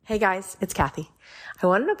Hey guys, it's Kathy. I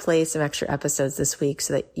wanted to play some extra episodes this week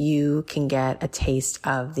so that you can get a taste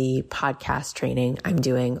of the podcast training I'm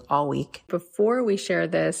doing all week. Before we share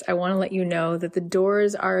this, I want to let you know that the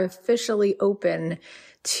doors are officially open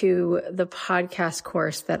to the podcast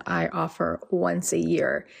course that I offer once a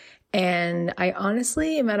year. And I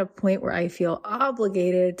honestly am at a point where I feel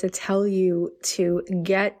obligated to tell you to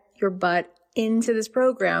get your butt into this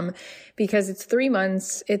program because it's 3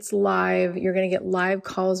 months. It's live. You're going to get live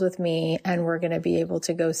calls with me and we're going to be able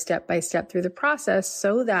to go step by step through the process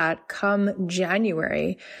so that come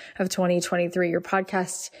January of 2023, your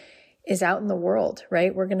podcast is out in the world,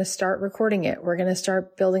 right? We're going to start recording it. We're going to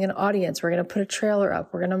start building an audience. We're going to put a trailer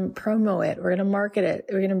up. We're going to promo it. We're going to market it.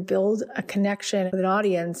 We're going to build a connection with an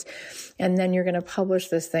audience. And then you're going to publish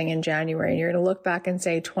this thing in January. And you're going to look back and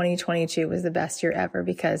say 2022 was the best year ever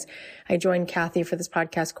because I joined Kathy for this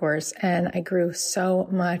podcast course and I grew so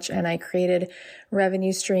much and I created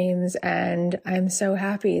revenue streams. And I'm so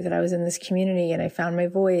happy that I was in this community and I found my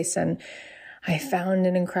voice and I found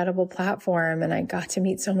an incredible platform and I got to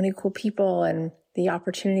meet so many cool people and the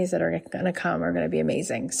opportunities that are going to come are going to be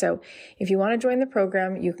amazing. So if you want to join the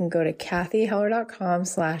program, you can go to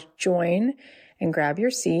kathyheller.com/join and grab your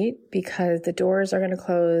seat because the doors are going to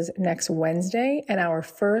close next Wednesday and our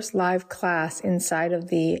first live class inside of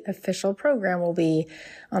the official program will be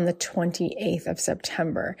on the 28th of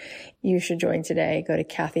September. You should join today. Go to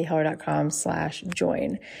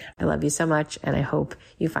kathyheller.com/join. I love you so much and I hope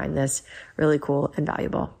you find this really cool and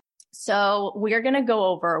valuable. So we're going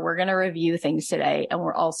to review things today and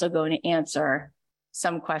we're also going to answer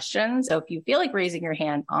some questions. So if you feel like raising your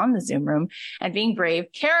hand on the Zoom room and being brave,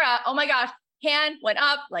 Kara, oh my gosh, hand went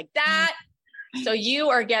up like that. So you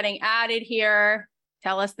are getting added here.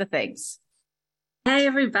 Tell us the things. Hey,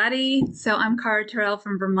 everybody. So I'm Cara Terrell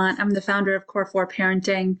from Vermont. I'm the founder of Core 4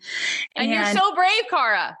 Parenting. And you're so brave,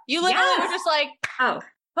 Cara. You literally were just like, put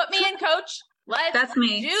me in, coach. That's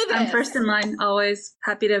me. Do this. I'm first in line, always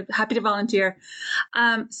happy to volunteer.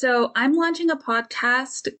 So I'm launching a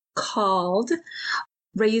podcast called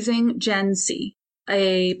Raising Gen Z,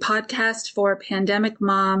 a podcast for pandemic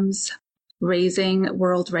moms raising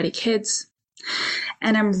world-ready kids.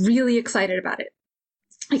 And I'm really excited about it.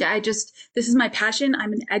 This is my passion.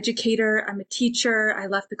 I'm an educator. I'm a teacher. I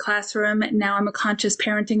left the classroom. Now I'm a conscious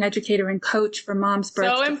parenting educator and coach for moms.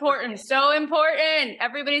 So important. So important.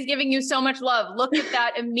 Everybody's giving you so much love. Look at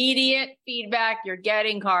that immediate feedback you're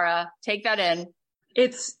getting, Cara. Take that in.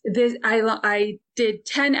 It's this. I did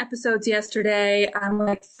 10 episodes yesterday. I'm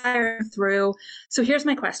like firing through. So here's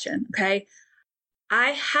my question. Okay.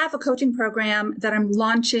 I have a coaching program that I'm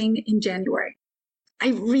launching in January.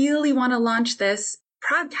 I really want to launch this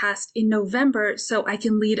podcast in November so I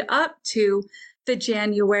can lead up to the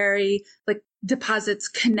January, like deposits,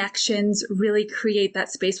 connections, really create that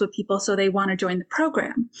space with people so they want to join the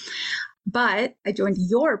program. But I joined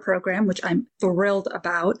your program, which I'm thrilled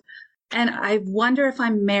about. And I wonder if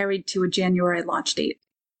I'm married to a January launch date.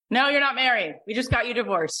 No, you're not married. We just got you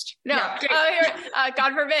divorced. No,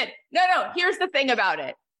 God forbid. No. Here's the thing about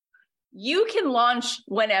it. You can launch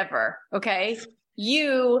whenever, okay?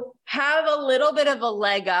 You have a little bit of a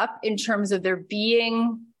leg up in terms of there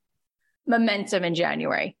being momentum in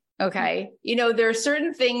January, okay? You know, there are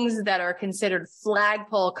certain things that are considered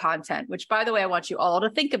flagpole content, which, by the way, I want you all to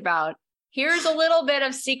think about. Here's a little bit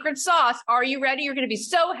of secret sauce. Are you ready? You're going to be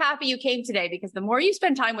so happy you came today because the more you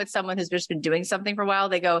spend time with someone who's just been doing something for a while,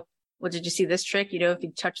 they go, well, did you see this trick? You know, if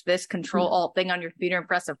you touch this Control-Alt thing on your computer and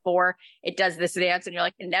press a 4, it does this dance. And you're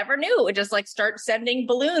like, I never knew. It just like starts sending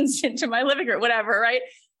balloons into my living room, whatever, right?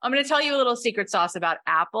 I'm going to tell you a little secret sauce about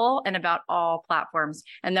Apple and about all platforms.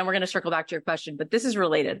 And then we're going to circle back to your question, but this is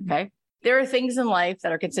related, okay? There are things in life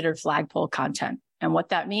that are considered flagpole content. And what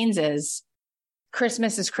that means is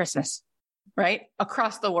Christmas is Christmas. Right?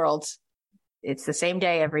 Across the world, it's the same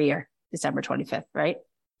day every year, December 25th, right?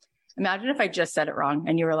 Imagine if I just said it wrong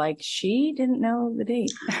and you were like, she didn't know the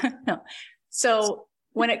date. No. So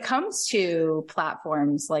when it comes to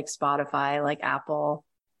platforms like Spotify, like Apple,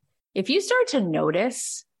 if you start to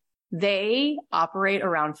notice, they operate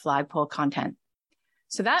around flagpole content.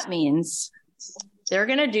 So that means they're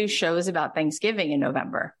going to do shows about Thanksgiving in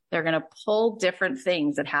November. They're going to pull different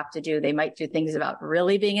things that have to do. They might do things about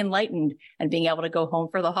really being enlightened and being able to go home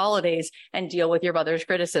for the holidays and deal with your mother's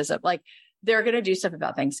criticism. Like they're going to do stuff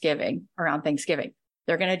about Thanksgiving, around Thanksgiving.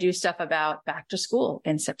 They're going to do stuff about back to school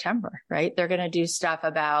in September, right? They're going to do stuff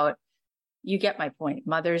about, you get my point,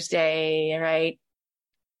 Mother's Day, right?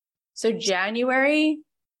 So January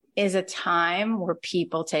is a time where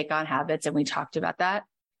people take on habits, and we talked about that.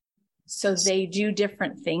 So they do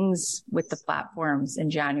different things with the platforms in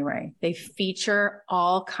January. They feature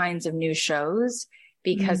all kinds of new shows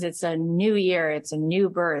because it's a new year, it's a new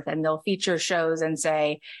birth, and they'll feature shows and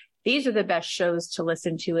say, these are the best shows to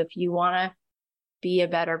listen to if you want to be a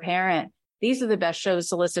better parent. These are the best shows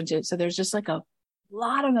to listen to. So there's just like a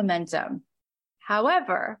lot of momentum.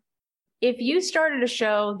 However, if you started a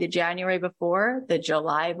show the January before, the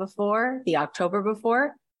July before, the October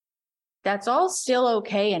before, that's all still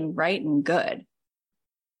okay and right and good.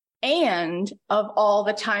 And of all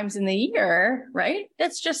the times in the year, right?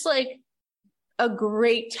 That's just like a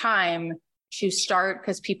great time to start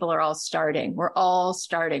because people are all starting. We're all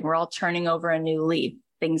starting. We're all turning over a new leaf,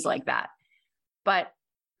 things like that. But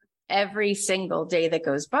every single day that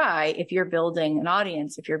goes by, if you're building an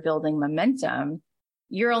audience, if you're building momentum,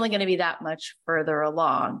 you're only going to be that much further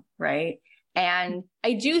along, right? And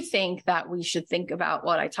I do think that we should think about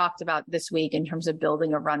what I talked about this week in terms of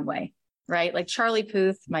building a runway, right? Like Charlie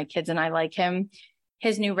Puth, my kids and I like him.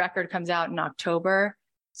 His new record comes out in October.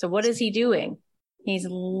 So what is he doing? He's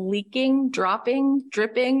leaking, dropping,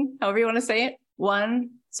 dripping, however you want to say it, one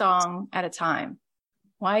song at a time.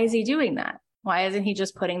 Why is he doing that? Why isn't he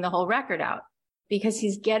just putting the whole record out? Because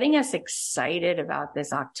he's getting us excited about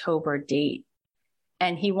this October date.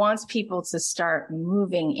 And he wants people to start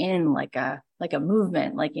moving in like a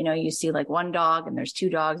movement. Like, you know, you see like one dog and there's two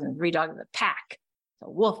dogs and three dogs, a pack, a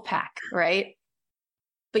wolf pack, right?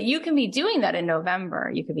 But you can be doing that in November.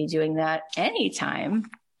 You could be doing that anytime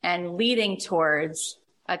and leading towards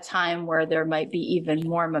a time where there might be even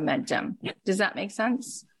more momentum. Does that make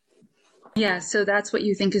sense? Yeah. So that's what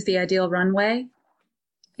you think is the ideal runway?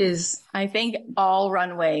 I think all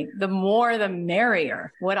runway, the more the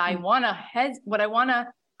merrier. What I want to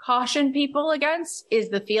caution people against is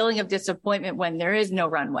the feeling of disappointment when there is no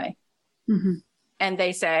runway. Mm-hmm. And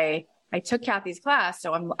they say, I took Kathy's class,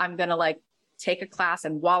 so I'm going to like take a class,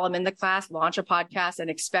 and while I'm in the class, launch a podcast and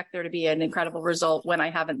expect there to be an incredible result when I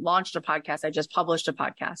haven't launched a podcast. I just published a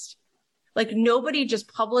podcast. Like nobody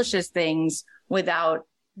just publishes things without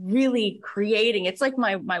really creating. It's like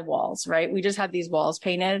my walls, right? We just had these walls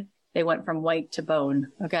painted. They went from white to bone.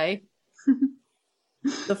 Okay.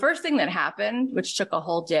 The first thing that happened, which took a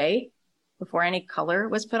whole day before any color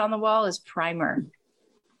was put on the wall, is primer.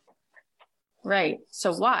 Right.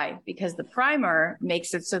 So why? Because the primer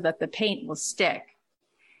makes it so that the paint will stick.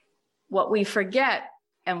 What we forget,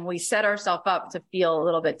 and we set ourselves up to feel a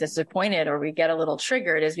little bit disappointed or we get a little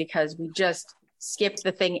triggered, is because we just skipped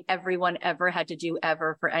the thing everyone ever had to do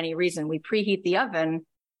ever for any reason. We preheat the oven,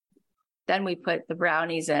 then we put the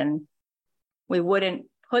brownies in. We wouldn't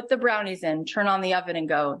put the brownies in, turn on the oven and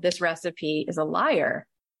go, this recipe is a liar.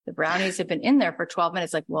 The brownies have been in there for 12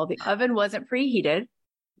 minutes. Like, well, the oven wasn't preheated.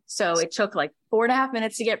 So it took like 4.5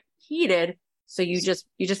 minutes to get heated. So you just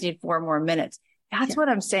need 4 more minutes. That's what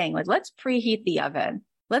I'm saying. Like, let's preheat the oven.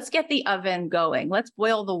 Let's get the oven going. Let's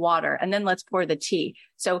boil the water and then let's pour the tea.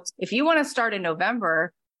 So if you want to start in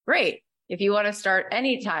November, great. If you want to start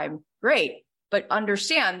anytime, great. But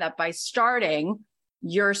understand that by starting,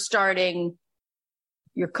 you're cooking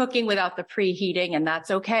without the preheating, and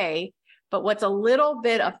that's okay. But what's a little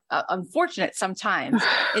bit of unfortunate sometimes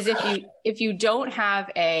is if you don't have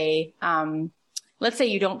let's say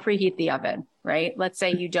you don't preheat the oven, right? Let's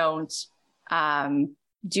say you don't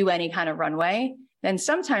do any kind of runway. Then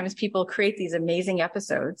sometimes people create these amazing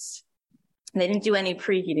episodes. They didn't do any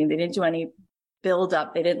preheating. They didn't do any build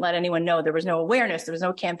up. They didn't let anyone know. There was no awareness. There was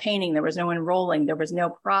no campaigning. There was no enrolling. There was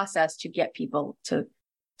no process to get people to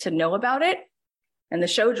know about it. And the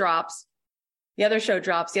show drops. The other show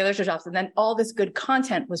drops, and then all this good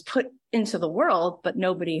content was put into the world, but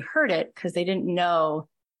nobody heard it because they didn't know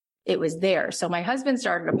it was there. So my husband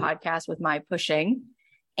started a podcast with my pushing,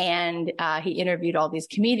 and he interviewed all these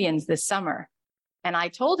comedians this summer. And I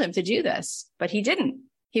told him to do this, but he didn't.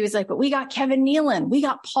 He was like, but we got Kevin Nealon. We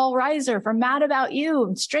got Paul Reiser from Mad About You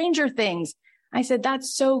and Stranger Things. I said,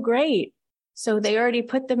 that's so great. So they already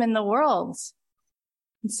put them in the world.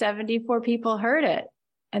 And 74 people heard it.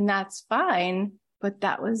 And that's fine. But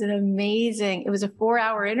that was it was a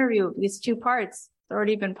 4-hour interview. It's 2 parts. It's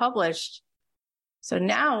already been published. So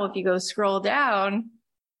now if you go scroll down,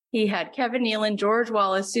 he had Kevin Nealon, George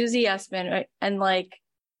Wallace, Susie Essman. And like,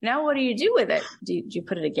 now what do you do with it? Do you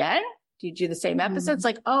put it again? Do you do the same episodes?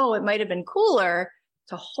 Like, oh, it might've been cooler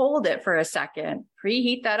to hold it for a second,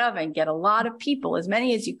 preheat that oven, get a lot of people, as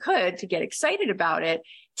many as you could, to get excited about it,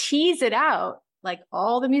 tease it out. Like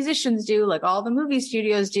all the musicians do, like all the movie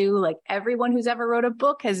studios do, like everyone who's ever wrote a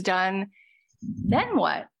book has done. Then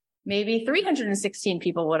what? Maybe 316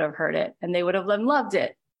 people would have heard it and they would have loved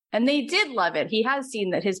it. And they did love it. He has seen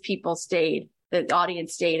that his people stayed the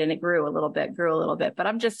audience stayed and it grew a little bit, but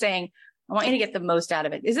I'm just saying, I want you to get the most out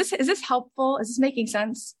of it. Is this helpful? Is this making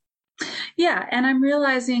sense? Yeah. And I'm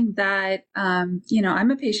realizing that, I'm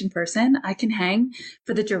a patient person. I can hang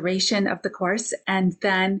for the duration of the course. And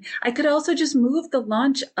then I could also just move the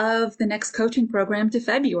launch of the next coaching program to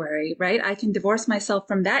February, right? I can divorce myself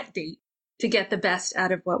from that date to get the best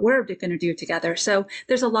out of what we're going to do together. So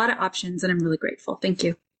there's a lot of options and I'm really grateful. Thank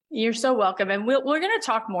you. You're so welcome. And we're going to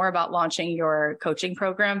talk more about launching your coaching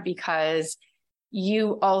program because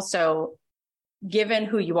you also, given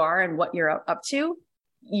who you are and what you're up to,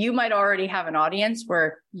 you might already have an audience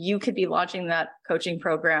where you could be launching that coaching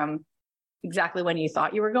program exactly when you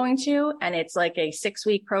thought you were going to. And it's like a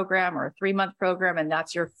 6-week program or a 3-month program. And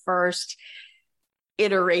that's your first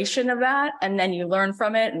iteration of that. And then you learn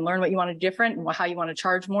from it and learn what you want to do different and how you want to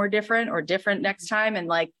charge more different or different next time.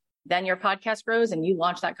 And then your podcast grows and you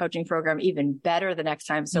launch that coaching program even better the next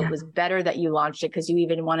time. So It was better that you launched it because you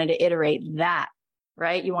even wanted to iterate that,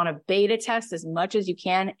 right? You want to beta test as much as you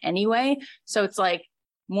can anyway. So it's like,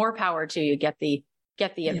 more power to you. Get the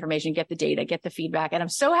information, get the data, get the feedback. And I'm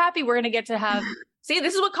so happy we're going to get to have, see,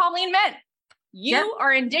 this is what Colleen meant. You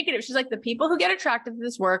are indicative. She's like, the people who get attracted to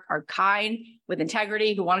this work are kind, with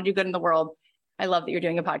integrity, who want to do good in the world. I love that you're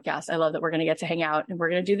doing a podcast. I love that we're going to get to hang out and we're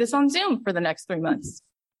going to do this on Zoom for the next 3 months.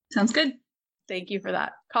 Sounds good. Thank you for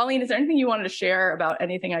that. Colleen, is there anything you wanted to share about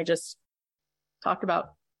anything I just talked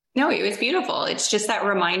about? No, it was beautiful. It's just that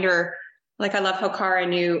reminder. Like, I love how Cara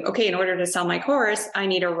knew, okay, in order to sell my course, I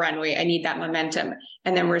need a runway. I need that momentum.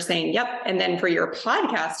 And then we're saying, yep. And then for your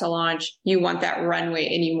podcast to launch, you want that runway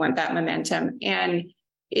and you want that momentum. And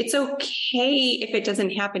it's okay if it doesn't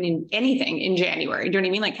happen in anything in January. Do you know what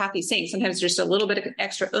I mean? Like Kathy's saying, sometimes just a little bit of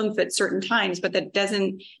extra oomph at certain times, but that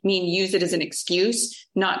doesn't mean use it as an excuse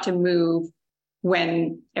not to move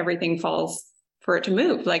when everything falls for it to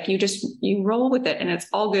move. Like you roll with it and it's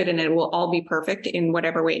all good and it will all be perfect in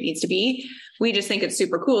whatever way it needs to be. We just think it's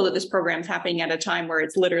super cool that this program's happening at a time where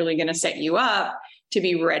it's literally going to set you up to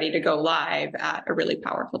be ready to go live at a really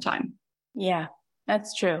powerful time. Yeah,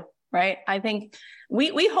 that's true. Right. I think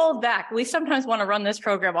we hold back. We sometimes want to run this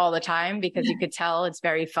program all the time because you could tell it's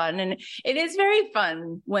very fun, and it is very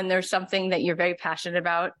fun when there's something that you're very passionate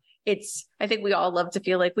about. I think we all love to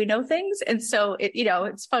feel like we know things. And so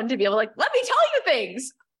it's fun to be able to let me tell you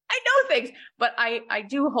things. I know things, but I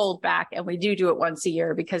do hold back, and we do it once a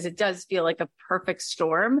year because it does feel like a perfect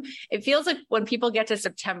storm. It feels like when people get to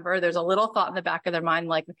September, there's a little thought in the back of their mind,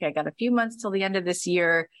 like, okay, I got a few months till the end of this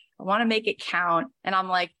year. I want to make it count. And I'm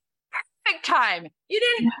like, perfect time. You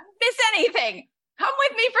didn't miss anything. Come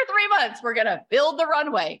with me for 3 months. We're going to build the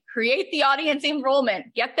runway, create the audience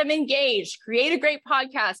enrollment, get them engaged, create a great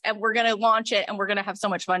podcast, and we're going to launch it, and we're going to have so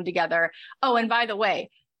much fun together. Oh, and by the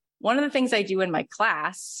way, one of the things I do in my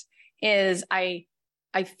class is I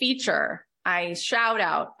shout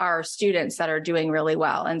out our students that are doing really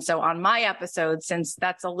well. And so on my episode, since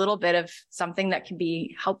that's a little bit of something that can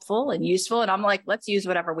be helpful and useful, and I'm like, let's use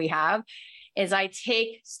whatever we have, is I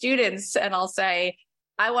take students and I'll say,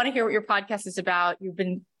 I want to hear what your podcast is about. You've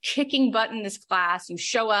been kicking butt in this class. You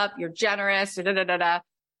show up, you're generous,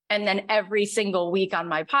 And then every single week on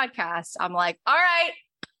my podcast, I'm like, all right,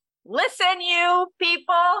 listen, you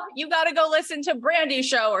people, you got to go listen to Brandy's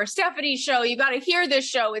show or Stephanie's show. You got to hear this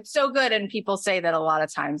show. It's so good. And people say that a lot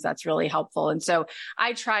of times that's really helpful. And so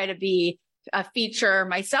I try to be a feature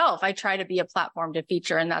myself. I try to be a platform to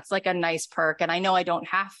feature. And that's like a nice perk. And I know I don't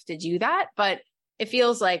have to do that, but it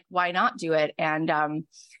feels like, why not do it? And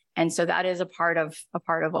so that is a part of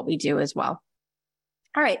what we do as well.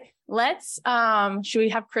 All right, should we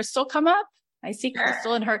have Crystal come up? I see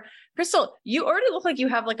Crystal and her. Crystal, you already look like you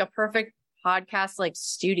have like a perfect podcast,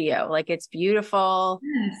 studio. Like, it's beautiful.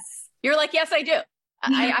 Yes. You're like, yes, I do.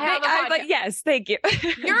 I have a podcast. But yes, thank you.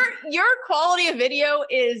 Your quality of video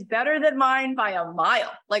is better than mine by a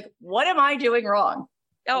mile. Like, what am I doing wrong?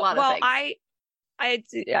 I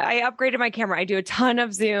upgraded my camera. I do a ton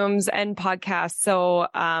of Zooms and podcasts. So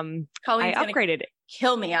I upgraded it.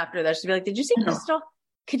 Kill me after this. She'll be like, did you see Crystal?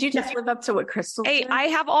 Could you just live up to what Crystal said? I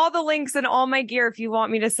have all the links and all my gear. If you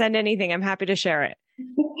want me to send anything, I'm happy to share it.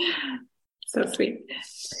 So sweet.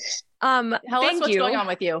 Tell us what's going on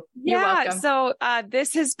with you. You're welcome. So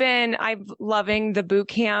this has been, I'm loving the boot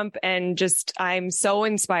camp and I'm so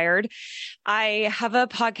inspired. I have a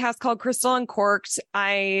podcast called Crystal Uncorked.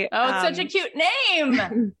 It's such a cute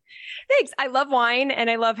name. Thanks. I love wine and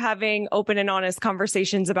I love having open and honest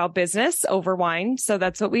conversations about business over wine. So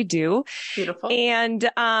that's what we do. Beautiful. And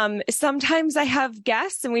sometimes I have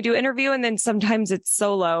guests and we do interview, and then sometimes it's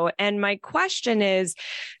solo. And my question is,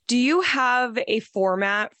 do you have a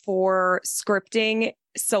format for scripting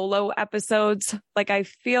solo episodes. Like, I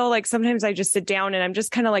feel like sometimes I just sit down and I'm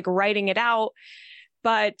just kind of like writing it out.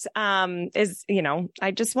 But,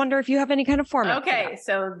 I just wonder if you have any kind of format. Okay.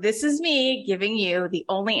 So this is me giving you the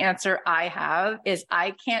only answer I have is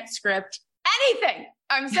I can't script anything.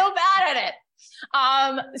 I'm so bad at it.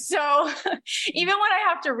 So even when I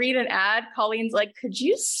have to read an ad, Colleen's like, could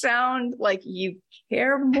you sound like you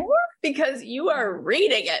care more because you are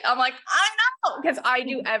reading it? I'm like, I know, because I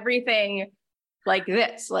do everything like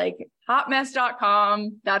this, like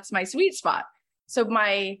hotmess.com. That's my sweet spot. So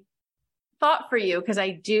my thought for you, because I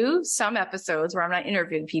do some episodes where I'm not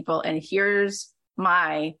interviewing people, and here's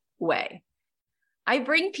my way. I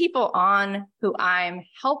bring people on who I'm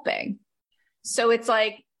helping. So it's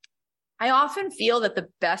like, I often feel that the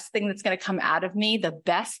best thing that's going to come out of me,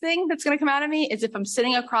 is if I'm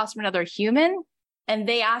sitting across from another human and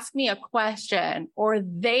they ask me a question, or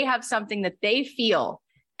they have something that they feel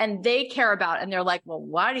and they care about. And they're like, well,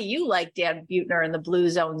 why do you like Dan Buettner and the Blue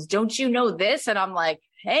Zones? Don't you know this? And I'm like,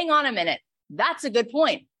 hang on a minute. That's a good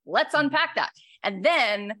point. Let's unpack that. And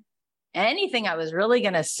then anything I was really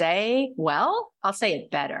going to say, well, I'll say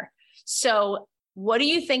it better. So what do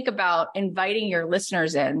you think about inviting your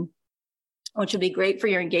listeners in, which would be great for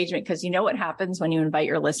your engagement? Because you know what happens when you invite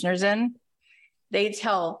your listeners in? They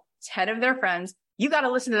tell 10 of their friends, you got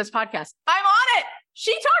to listen to this podcast. I'm on it.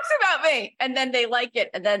 She talks about me. And then they like it.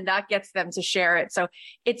 And then that gets them to share it. So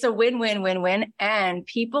it's a win-win-win-win. And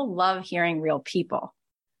people love hearing real people.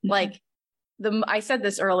 Mm-hmm. Like I said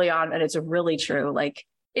this early on, and it's really true. Like,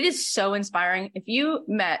 it is so inspiring. If you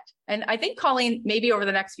met, and I think, Colleen, maybe over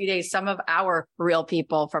the next few days, some of our real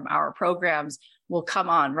people from our programs will come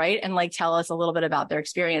on, right? And like tell us a little bit about their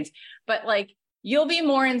experience. But like, you'll be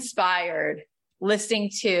more inspired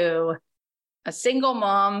listening to a single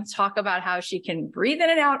mom talk about how she can breathe in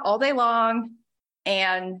and out all day long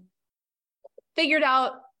and figured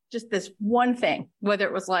out just this one thing, whether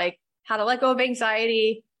it was like how to let go of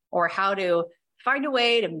anxiety or how to find a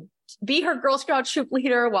way to be her Girl Scout troop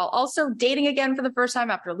leader while also dating again for the first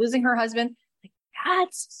time after losing her husband. Like,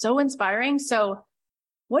 that's so inspiring. So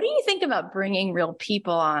what do you think about bringing real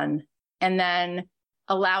people on and then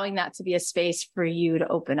allowing that to be a space for you to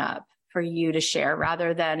open up, for you to share,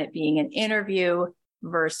 rather than it being an interview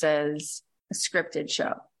versus a scripted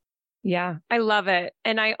show? Yeah, I love it.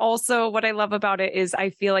 And what I love about it is I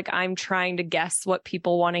feel like I'm trying to guess what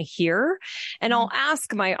people want to hear, and I'll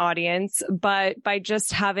ask my audience, but by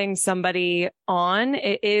just having somebody on,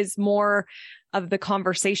 it is more of the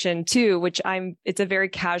conversation too, it's a very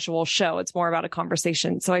casual show. It's more about a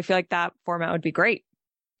conversation. So I feel like that format would be great.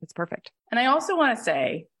 It's perfect. And I also want to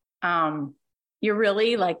say, you're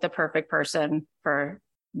really like the perfect person for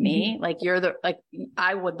me. Mm-hmm. Like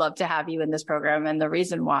I would love to have you in this program. And the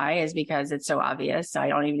reason why is because it's so obvious. So I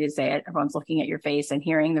don't even need to say it. Everyone's looking at your face and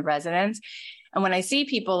hearing the resonance. And when I see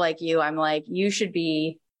people like you, I'm like, you should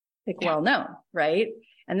be like well known. Right.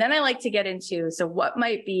 And then I like to get into, so what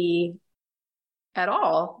might be at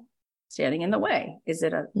all standing in the way? Is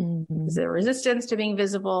it is there resistance to being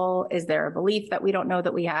visible? Is there a belief that we don't know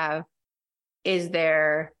that we have? Is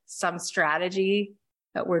there some strategy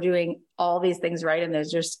that we're doing all these things right? And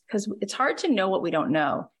there's just, because it's hard to know what we don't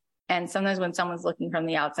know. And sometimes when someone's looking from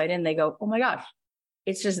the outside in, they go, oh my gosh,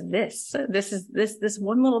 it's just this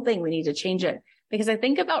one little thing. We need to change it. Because I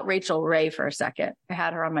think about Rachel Ray for a second. I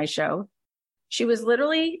had her on my show. She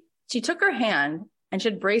took her hand and she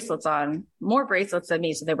had bracelets on, more bracelets than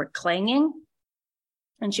me. So they were clanging,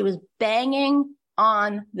 and she was banging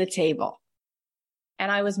on the table.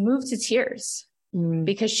 And I was moved to tears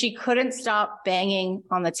because she couldn't stop banging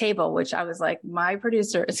on the table, which I was like, my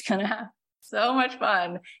producer is going to have so much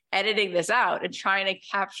fun editing this out and trying to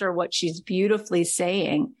capture what she's beautifully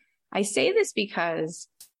saying. I say this because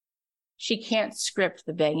she can't script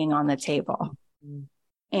the banging on the table.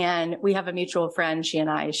 And we have a mutual friend, she and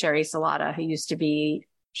I, Sherry Salata, who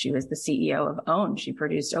she was the CEO of OWN. She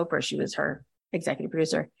produced Oprah. She was her executive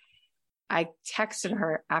producer. I texted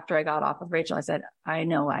her after I got off of Rachel. I said, I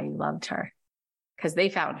know why you loved her, because they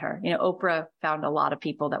found her. You know, Oprah found a lot of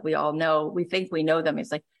people that we all know. We think we know them.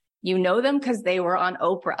 It's like, you know them because they were on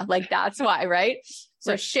Oprah. Like, that's why, right?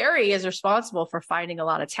 So Sherry is responsible for finding a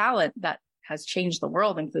lot of talent that has changed the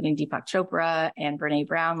world, including Deepak Chopra and Brene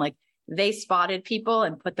Brown. Like, they spotted people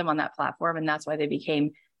and put them on that platform. And that's why they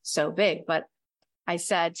became so big. But I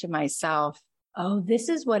said to myself, oh, this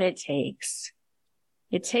is what it takes.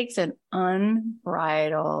 It takes an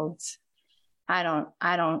unbridled,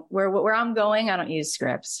 where I'm going, I don't use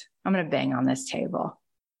scripts. I'm going to bang on this table.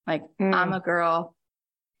 Like, I'm a girl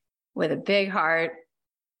with a big heart.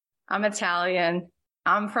 I'm Italian.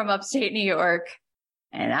 I'm from upstate New York.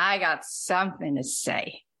 and I got something to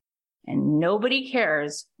say. And nobody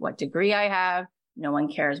cares what degree I have. No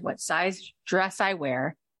one cares what size dress I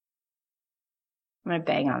wear. I'm going to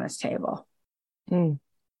bang on this table.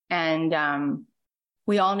 And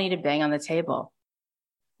we all need to bang on the table.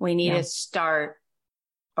 We need to start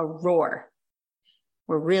a roar.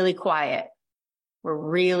 We're really quiet. We're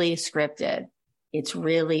really scripted. It's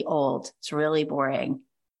really old. It's really boring,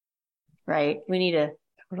 right? We need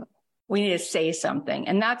to say something.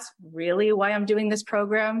 And that's really why I'm doing this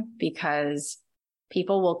program, because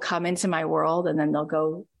people will come into my world and then they'll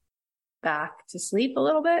go back to sleep a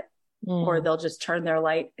little bit, or they'll just turn their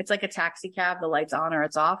light. It's like a taxi cab. The light's on or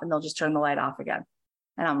it's off, and they'll just turn the light off again.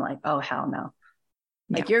 And I'm like, oh, hell no.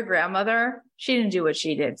 Like your grandmother, she didn't do what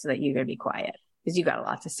she did so that you could be quiet, because you got a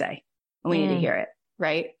lot to say and we need to hear it,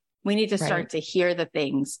 right? We need to start to hear the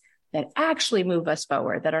things that actually move us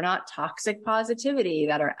forward, that are not toxic positivity,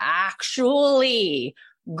 that are actually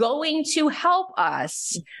going to help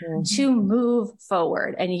us to move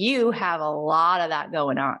forward. And you have a lot of that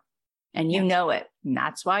going on, and you know it. And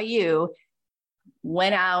that's why you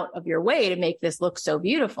went out of your way to make this look so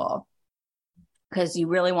beautiful, because you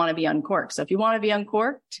really want to be uncorked. So if you want to be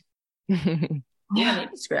uncorked, you don't need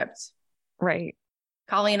a script. Right.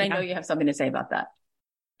 Colleen, I know you have something to say about that.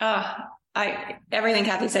 Everything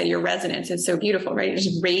Kathy said, your resonance is so beautiful, right? It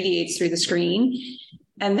just radiates through the screen,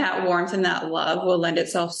 and that warmth and that love will lend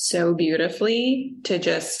itself so beautifully to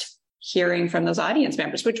just hearing from those audience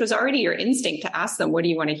members, which was already your instinct to ask them, what do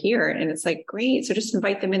you want to hear? And it's like, great. So just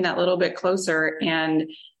invite them in that little bit closer. And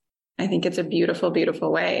I think it's a beautiful,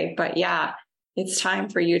 beautiful way. But yeah, it's time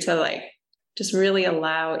for you to just really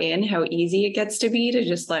allow in how easy it gets to be to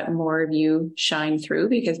just let more of you shine through,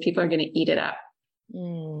 because people are going to eat it up.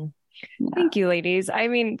 Thank you, ladies. I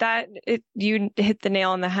mean, you hit the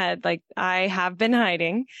nail on the head. Like, I have been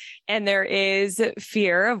hiding, and there is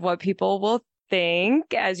fear of what people will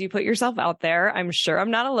think as you put yourself out there. I'm sure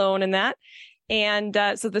I'm not alone in that. And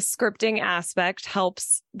so the scripting aspect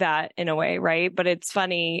helps that in a way, right? But it's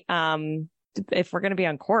funny. If we're going to be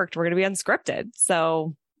uncorked, we're going to be unscripted.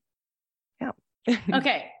 So, yeah.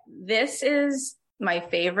 Okay. This is my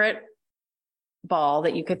favorite ball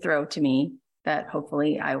that you could throw to me, that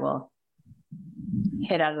hopefully I will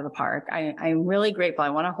hit out of the park. I'm really grateful. I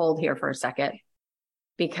want to hold here for a second,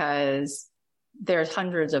 because there's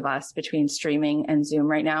hundreds of us between streaming and Zoom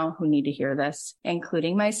right now who need to hear this,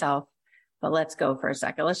 including myself. But let's go for a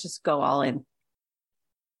second. Let's just go all in.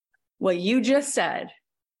 What you just said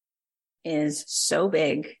is so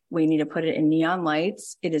big. We need to put it in neon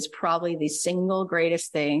lights. It is probably the single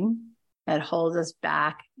greatest thing that holds us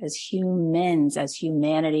back as humans, as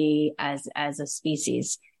humanity, as a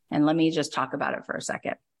species. And let me just talk about it for a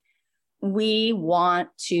second. We want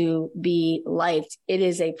to be liked. It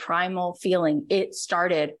is a primal feeling. It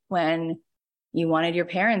started when you wanted your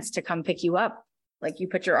parents to come pick you up. Like, you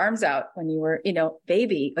put your arms out when you were,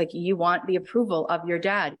 baby. Like, you want the approval of your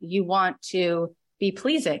dad. You want to be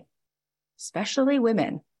pleasing, especially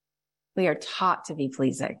women. We are taught to be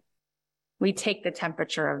pleasing. We take the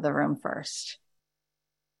temperature of the room first.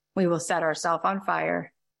 We will set ourselves on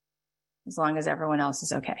fire as long as everyone else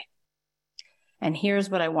is okay. And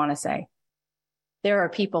here's what I want to say. There are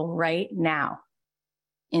people right now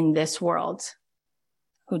in this world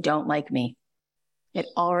who don't like me. It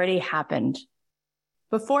already happened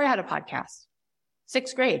before I had a podcast.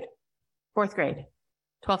 6th grade, 4th grade,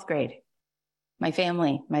 12th grade, my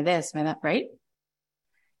family, my this, my that, right?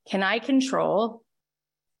 Can I control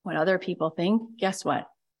what other people think? Guess what?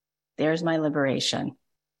 There's my liberation.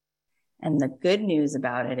 And the good news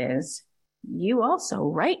about it is, you also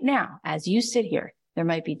right now, as you sit here, there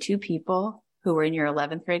might be 2 people who were in your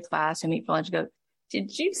 11th grade class who meet for lunch and go,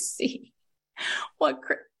 did you see what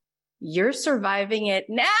you're surviving it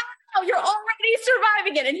now? You're already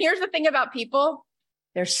surviving it. And here's the thing about people.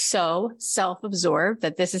 They're so self-absorbed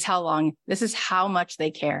that this is how much they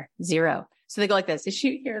care. 0. So they go like this. Did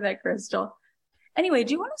you hear that, Crystal? Anyway,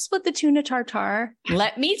 do you want to split the tuna tartare?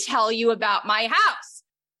 Let me tell you about my house.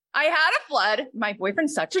 I had a flood. My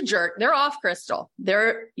boyfriend's such a jerk. They're off, Crystal.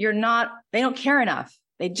 They don't care enough.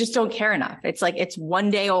 They just don't care enough. It's like, it's 1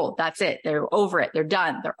 day old. That's it. They're over it. They're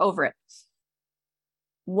done. They're over it.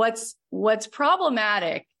 What's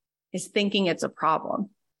problematic is thinking it's a problem.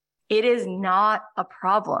 It is not a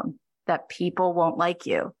problem that people won't like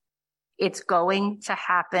you. It's going to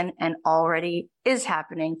happen and already is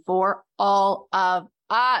happening for all of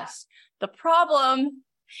us. The problem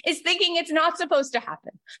is thinking it's not supposed to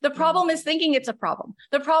happen. The problem is thinking it's a problem.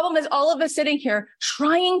 The problem is all of us sitting here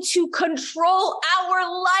trying to control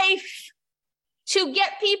our life to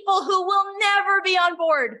get people who will never be on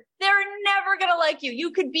board. They're never going to like you.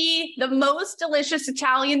 You could be the most delicious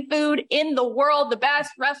Italian food in the world, the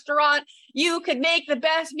best restaurant. You could make the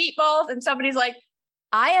best meatballs. And somebody's like,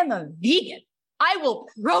 I am a vegan. I will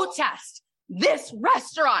protest this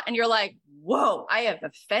restaurant. And you're like, whoa, I have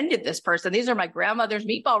offended this person. These are my grandmother's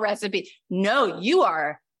meatball recipes. No, you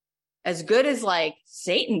are as good as like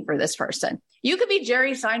Satan for this person. You could be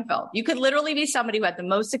Jerry Seinfeld. You could literally be somebody who had the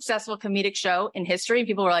most successful comedic show in history. And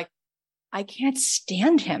people were like, I can't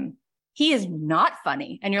stand him. He is not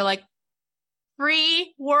funny. And you're like,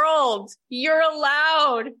 free world. You're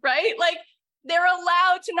allowed, right? Like they're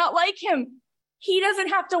allowed to not like him. He doesn't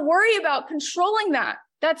have to worry about controlling that.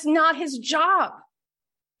 That's not his job.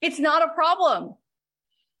 It's not a problem.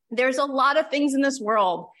 There's a lot of things in this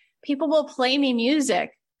world. People will play me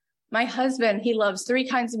music. My husband, he loves 3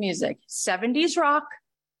 kinds of music: 70s rock,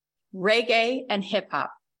 reggae, and hip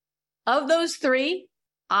hop. Of those 3,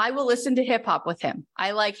 I will listen to hip hop with him.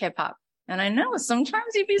 I like hip hop. And I know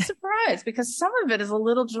sometimes you'd be surprised because some of it is a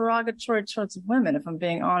little derogatory towards women, if I'm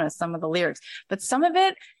being honest, some of the lyrics, but some of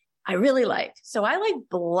it I really like. So I like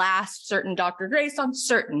blast certain Dr. Dre songs,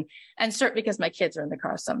 certain because my kids are in the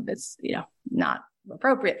car. Some of it's, not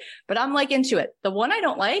appropriate, but I'm like into it. The one I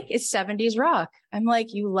don't like is 70s rock. I'm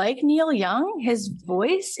like, you like Neil Young? His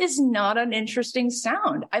voice is not an interesting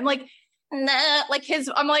sound. I'm like, nah,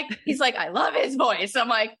 he's like, I love his voice. I'm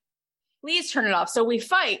like, please turn it off. So we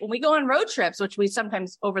fight when we go on road trips, which we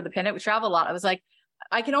sometimes over the pandemic, we travel a lot. I was like,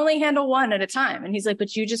 I can only handle one at a time. And he's like,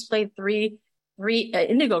 but you just played three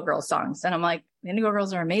Indigo Girls songs. And I'm like, the Indigo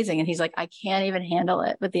Girls are amazing. And he's like, I can't even handle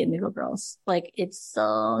it with the Indigo Girls. Like, it's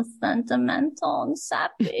so sentimental and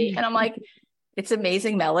sappy. And I'm like, it's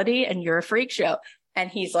amazing melody and you're a freak show. And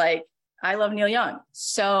he's like, I love Neil Young.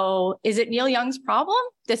 So is it Neil Young's problem?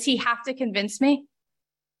 Does he have to convince me?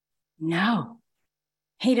 No,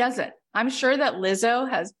 he doesn't. I'm sure that Lizzo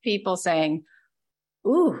has people saying,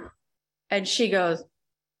 ooh, and she goes,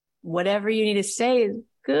 whatever you need to say is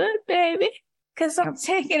good, baby. Cause I'm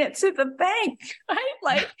taking it to the bank, right?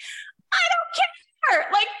 Like, I don't care.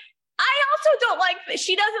 Like, I also don't like,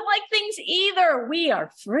 she doesn't like things either. We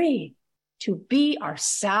are free to be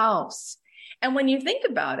ourselves. And when you think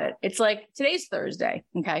about it, it's like today's Thursday.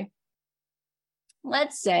 Okay.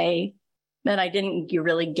 Let's say that you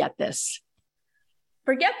really get this.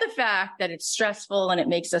 Forget the fact that it's stressful and it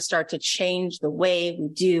makes us start to change the way we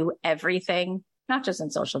do everything, not just in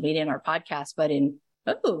social media and our podcast, but in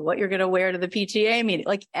what you're going to wear to the PTA meeting,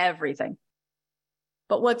 like everything.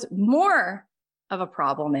 But what's more of a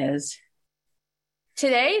problem is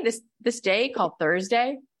today, this day called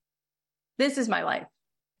Thursday, this is my life.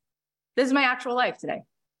 This is my actual life today,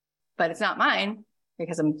 but it's not mine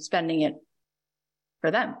because I'm spending it for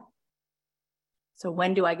them. So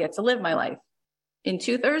when do I get to live my life? In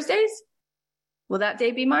 2 Thursdays? Will that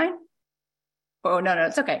day be mine? Oh, no,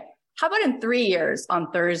 it's okay. How about in 3 years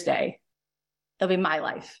on Thursday? It'll be my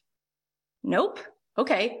life. Nope.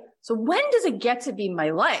 Okay. So when does it get to be my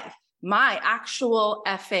life? My actual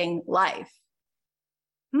effing life?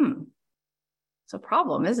 It's a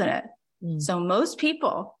problem, isn't it? So most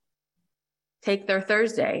people take their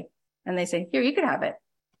Thursday and they say, here, you can have it.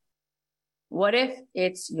 What if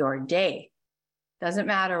it's your day? Doesn't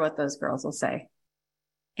matter what those girls will say.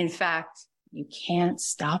 In fact, you can't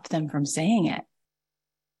stop them from saying it.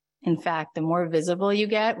 In fact, the more visible you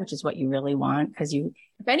get, which is what you really want, because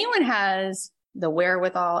if anyone has the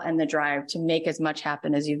wherewithal and the drive to make as much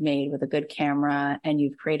happen as you've made with a good camera and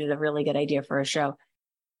you've created a really good idea for a show,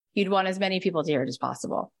 you'd want as many people to hear it as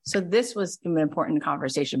possible. So this was an important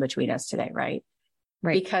conversation between us today, right?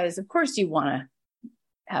 Right. Because of course you want to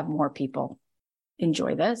have more people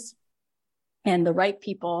enjoy this, and the right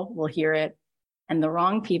people will hear it, and the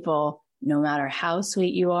wrong people, no matter how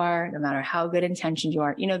sweet you are, no matter how good intentioned you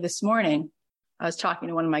are. This morning I was talking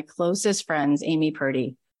to one of my closest friends, Amy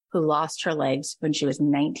Purdy, who lost her legs when she was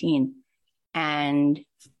 19, and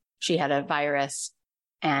she had a virus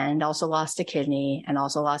and also lost a kidney and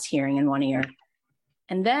also lost hearing in one ear,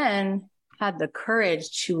 and then had the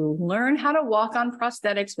courage to learn how to walk on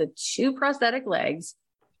prosthetics with 2 prosthetic legs,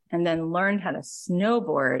 and then learned how to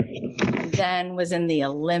snowboard, and then was in the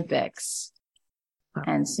Olympics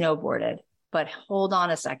and snowboarded. But hold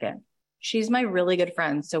on a second. She's my really good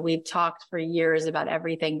friend. So we've talked for years about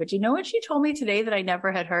everything. But you know what she told me today that I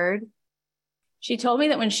never had heard? She told me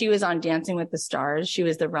that when she was on Dancing with the Stars, she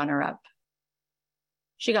was the runner-up.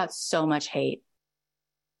 She got so much hate.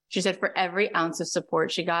 She said for every ounce of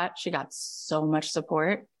support she got so much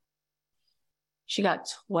support. She got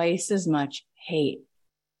twice as much hate.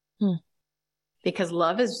 Because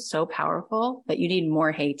love is so powerful that you need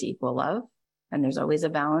more hate to equal love. and there's always a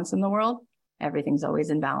balance in the world. Everything's always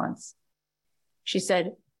in balance. She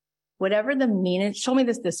said, whatever the meanest, she told me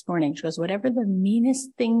this morning. She goes, whatever the meanest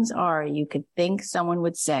things are you could think someone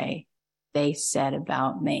would say, they said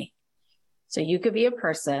about me. So you could be a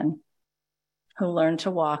person who learned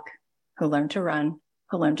to walk, who learned to run,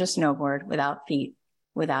 who learned to snowboard without feet,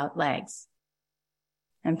 without legs.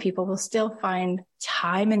 And people will still find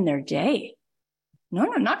time in their day. No,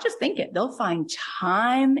 not just think it. They'll find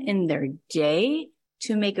time in their day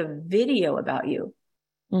to make a video about you.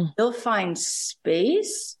 They'll find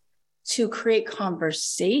space to create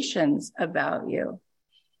conversations about you.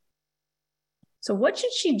 So what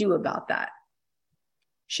should she do about that?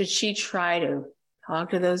 Should she try to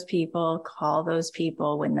talk to those people, call those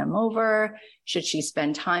people, win them over? Should she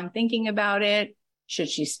spend time thinking about it? Should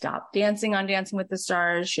she stop dancing on Dancing with the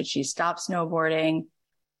Stars? Should she stop snowboarding?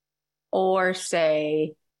 Or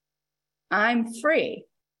say, I'm free.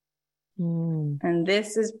 And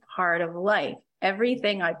this is part of life.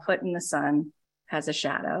 Everything I put in the sun has a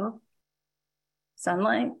shadow,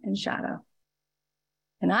 sunlight and shadow.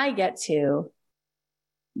 And I get to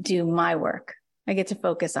do my work. I get to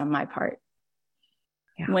focus on my part.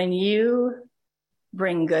 Yeah. When you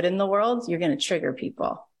bring good in the world, you're going to trigger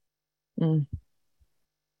people.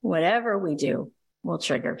 Whatever we do will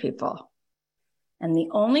trigger people. And the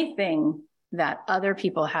only thing that other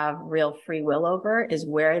people have real free will over is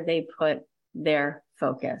where they put their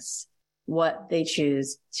focus, what they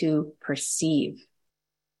choose to perceive.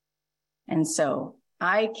 And so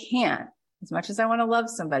I can't, as much as I want to love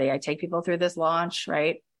somebody, I take people through this launch,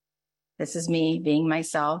 right? This is me being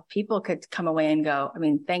myself. People could come away and go, I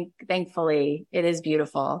mean, thankfully it is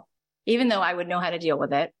beautiful, even though I would know how to deal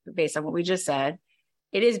with it based on what we just said.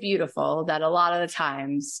 It is beautiful that a lot of the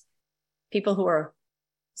times people who are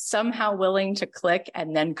somehow willing to click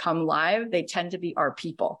and then come live, they tend to be our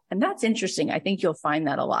people. And that's interesting. I think you'll find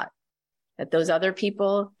that a lot, that those other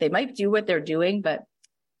people, they might do what they're doing, but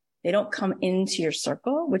they don't come into your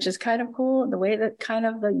circle, which is kind of cool. The way that kind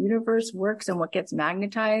of the universe works and what gets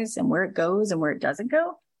magnetized and where it goes and where it doesn't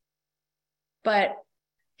go. But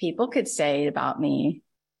people could say about me,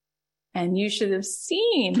 and you should have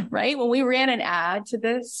seen, right? When we ran an ad to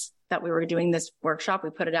this, that we were doing this workshop, we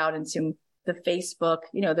put it out into the Facebook,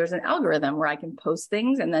 there's an algorithm where I can post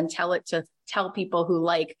things and then tell it to tell people who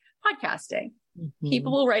like podcasting.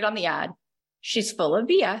 People will write on the ad, she's full of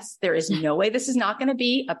BS. There is no way this is not going to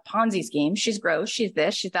be a Ponzi scheme. She's gross. She's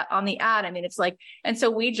this, she's that on the ad. I mean, it's like, and so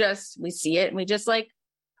we see it and we just like,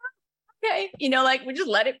 okay, we just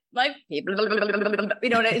let it like,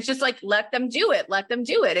 it's just like, let them do it. Let them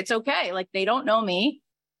do it. It's okay. Like they don't know me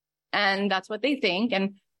and that's what they think.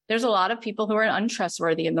 And there's a lot of people who are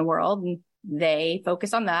untrustworthy in the world and they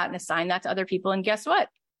focus on that and assign that to other people. And guess what?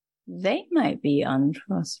 They might be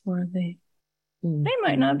untrustworthy. They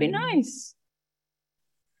might not be nice.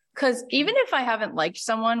 Because even if I haven't liked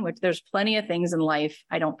someone, which there's plenty of things in life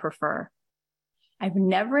I don't prefer, I've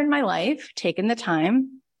never in my life taken the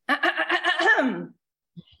time.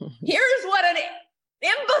 Here's what an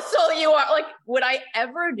imbecile you are. Like, would I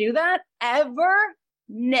ever do that? Ever?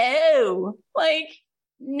 No. Like,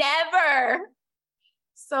 never.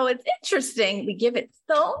 So it's interesting. We give it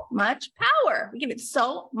so much power. We give it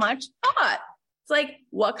so much thought. It's like,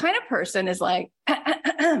 what kind of person is like,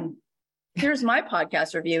 here's my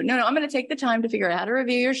podcast review. No, I'm going to take the time to figure out how to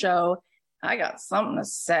review your show. I got something to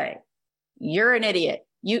say. You're an idiot.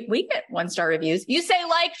 We get 1-star reviews. You say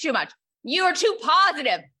like too much. You are too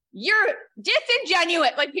positive. You're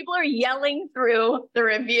disingenuous. Like people are yelling through the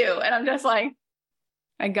review. And I'm just like,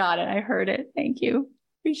 I got it. I heard it. Thank you.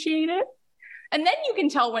 Appreciate it. And then you can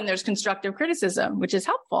tell when there's constructive criticism, which is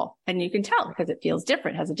helpful. And you can tell because it feels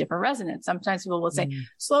different, has a different resonance. Sometimes people will say,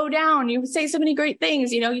 slow down. You say so many great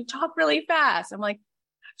things. You talk really fast. I'm like,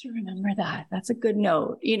 I have to remember that. That's a good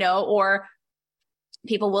note, or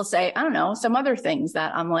people will say, I don't know, some other things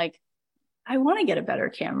that I'm like, I want to get a better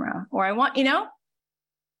camera or I want,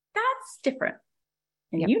 that's different.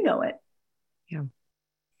 And you know it. Yeah.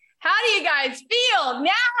 How do you guys feel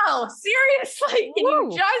now? Seriously, can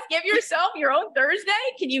you just give yourself your own Thursday?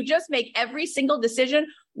 Can you just make every single decision,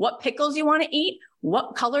 what pickles you want to eat,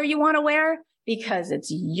 what color you want to wear? Because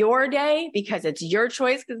it's your day, because it's your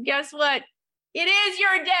choice. Because guess what? It is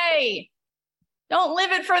your day. Don't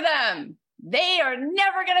live it for them. They are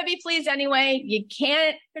never going to be pleased anyway. You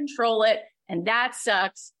can't control it. And that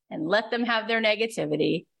sucks. And let them have their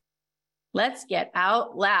negativity. Let's get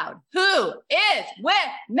out loud. Who is with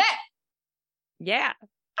me? Yeah,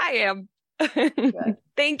 I am.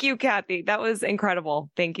 Thank you, Kathy. That was incredible.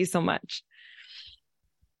 Thank you so much.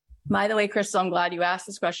 By the way, Crystal, I'm glad you asked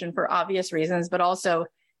this question for obvious reasons, but also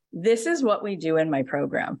this is what we do in my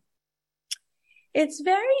program. It's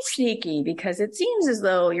very sneaky because it seems as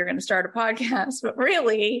though you're going to start a podcast, but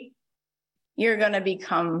really you're going to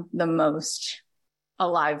become the most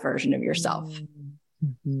alive version of yourself.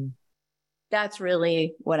 Mm-hmm. That's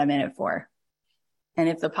really what I'm in it for. And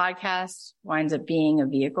if the podcast winds up being a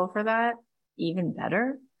vehicle for that, even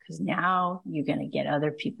better, because now you're going to get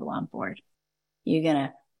other people on board. You're going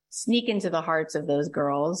to sneak into the hearts of those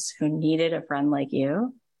girls who needed a friend like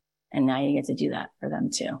you. And now you get to do that for them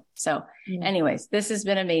too. So anyways, this has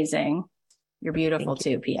been amazing. You're beautiful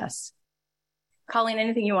too, P.S. Colleen,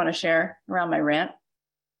 anything you want to share around my rant?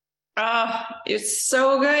 It's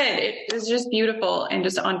so good. It was just beautiful and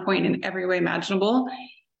just on point in every way imaginable.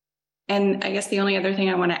 And I guess the only other thing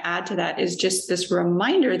I want to add to that is just this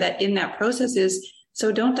reminder that in that process is,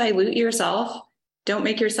 so don't dilute yourself. Don't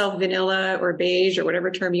make yourself vanilla or beige or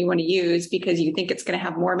whatever term you want to use because you think it's going to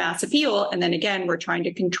have more mass appeal. And then again, we're trying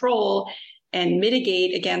to control and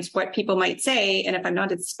mitigate against what people might say. And if I'm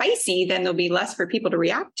not as spicy, then there'll be less for people to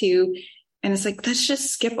react to. And it's like, let's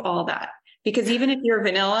just skip all that. Because even if you're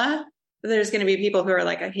vanilla, there's going to be people who are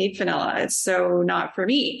like, I hate vanilla. It's so not for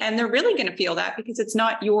me. And they're really going to feel that because it's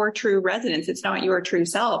not your true resonance. It's not your true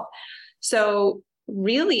self. So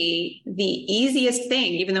really the easiest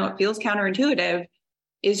thing, even though it feels counterintuitive,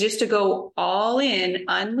 is just to go all in,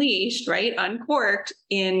 unleashed, right? Uncorked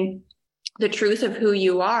in the truth of who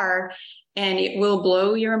you are. And it will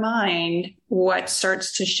blow your mind what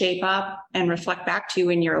starts to shape up and reflect back to you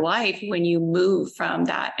in your life when you move from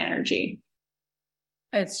that energy.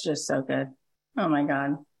 It's just so good. Oh my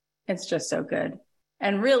God. It's just so good.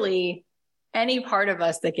 And really, any part of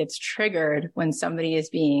us that gets triggered when somebody is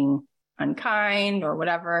being unkind or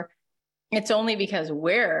whatever, it's only because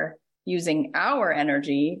we're using our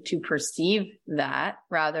energy to perceive that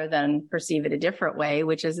rather than perceive it a different way,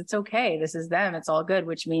 which is it's okay. This is them. It's all good,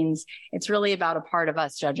 which means it's really about a part of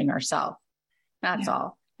us judging ourselves. That's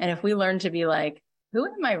all. And if we learn to be like, who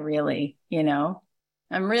am I really? You know,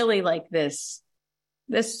 I'm really like this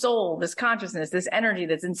soul, this consciousness, this energy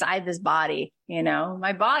that's inside this body. You know,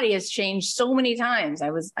 my body has changed so many times.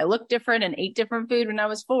 I looked different and ate different food when I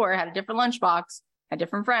was 4, had a different lunchbox, had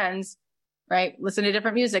different friends, right? Listen to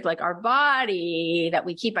different music, like our body that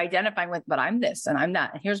we keep identifying with, but I'm this and I'm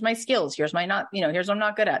that. And here's my skills. Here's my not, you know, here's what I'm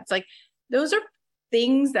not good at. It's like, those are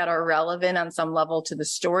things that are relevant on some level to the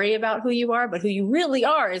story about who you are, but who you really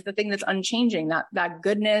are is the thing that's unchanging. That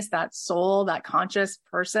goodness, that soul, that conscious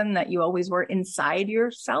person that you always were inside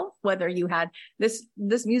yourself, whether you had this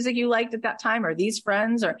music you liked at that time or these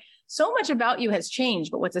friends, or so much about you has changed,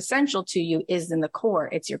 but what's essential to you is in the core.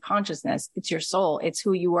 It's your consciousness. It's your soul. It's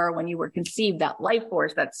who you were when you were conceived, that life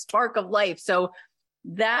force, that spark of life. So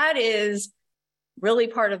that is really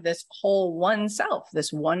part of this whole one self,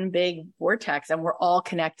 this one big vortex, and we're all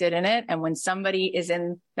connected in it. And when somebody is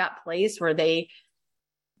in that place where they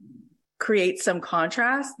create some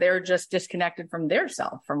contrast, they're just disconnected from their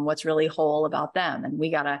self, from what's really whole about them. And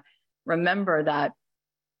we got to remember that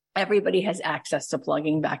everybody has access to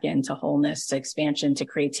plugging back into wholeness, to expansion, to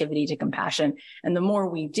creativity, to compassion. And the more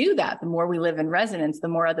we do that, the more we live in resonance, the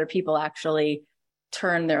more other people actually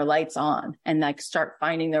turn their lights on and like start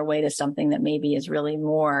finding their way to something that maybe is really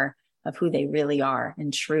more of who they really are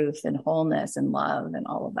in truth and wholeness and love and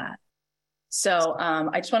all of that. So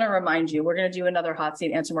I just want to remind you, we're going to do another hot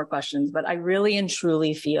seat, answer more questions, but I really and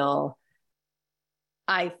truly feel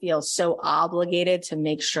so obligated to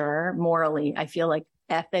make sure morally, I feel like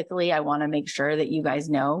ethically, I want to make sure that you guys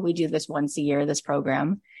know we do this once a year, this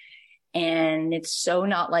program. And it's so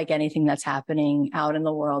not like anything that's happening out in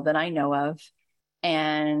the world that I know of.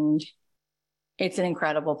 And it's an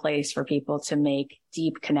incredible place for people to make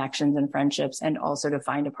deep connections and friendships, and also to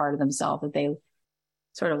find a part of themselves that they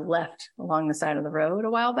sort of left along the side of the road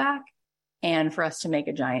a while back, and for us to make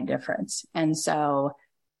a giant difference. And so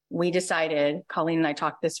we decided, Colleen and I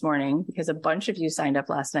talked this morning because a bunch of you signed up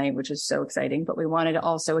last night, which is so exciting, but we wanted to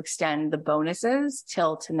also extend the bonuses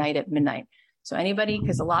till tonight at midnight. So anybody,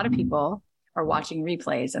 because a lot of people are watching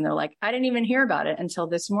replays and they're like, I didn't even hear about it until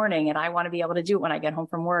this morning, and I want to be able to do it when I get home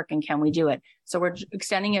from work, and can we do it? So we're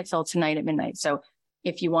extending it till tonight at midnight. So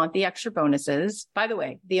if you want the extra bonuses, by the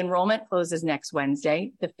way, the enrollment closes next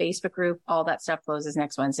Wednesday. The Facebook group, all that stuff closes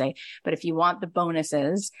next Wednesday. But if you want the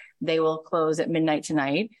bonuses, they will close at midnight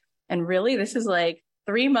tonight. And really, this is like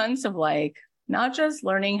 3 months of like, not just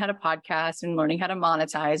learning how to podcast and learning how to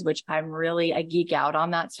monetize, which I geek out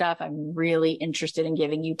on that stuff. I'm really interested in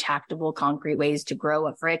giving you tactable, concrete ways to grow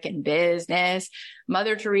a frickin' business.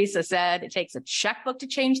 Mother Teresa said it takes a checkbook to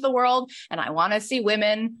change the world. And I want to see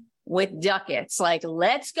women with ducats. Like,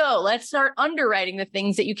 let's go. Let's start underwriting the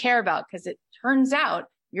things that you care about. Because it turns out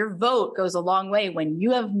Your vote goes a long way when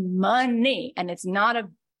you have money, and it's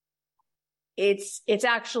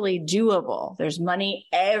actually doable. There's money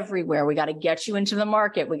everywhere. We got to get you into the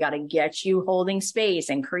market. We got to get you holding space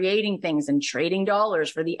and creating things and trading dollars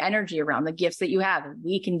for the energy around the gifts that you have.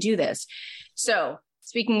 We can do this. So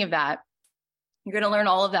speaking of that, you're going to learn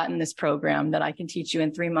all of that in this program that I can teach you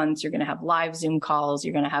in 3 months. You're going to have live Zoom calls.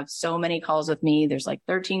 You're going to have so many calls with me. There's like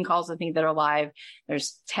 13 calls with me that are live.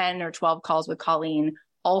 There's 10 or 12 calls with Colleen,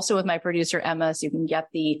 also with my producer, Emma. So you can get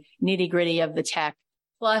the nitty gritty of the tech.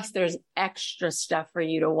 Plus there's extra stuff for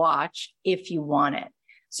you to watch if you want it.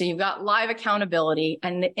 So you've got live accountability,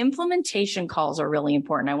 and the implementation calls are really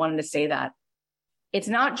important. I wanted to say that it's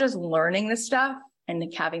not just learning the stuff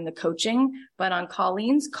and having the coaching, but on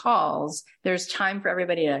Colleen's calls, there's time for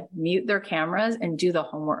everybody to mute their cameras and do the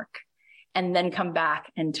homework, and then come back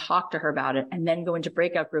and talk to her about it, and then go into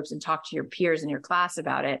breakout groups and talk to your peers in your class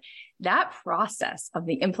about it. That process of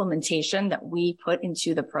the implementation that we put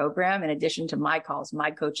into the program, in addition to my calls,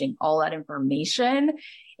 my coaching, all that information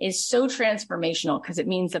is so transformational, because it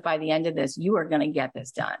means that by the end of this, you are going to get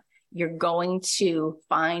this done. You're going to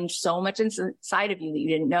find so much inside of you that you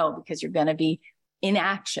didn't know, because you're going to be in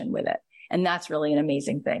action with it. And that's really an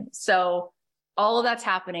amazing thing. So all of that's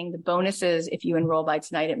happening. The bonus is, if you enroll by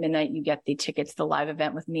tonight at midnight, you get the tickets to the live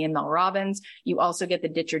event with me and Mel Robbins. You also get the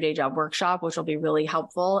Ditch Your Day Job workshop, which will be really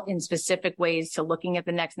helpful in specific ways to looking at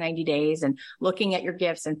the next 90 days and looking at your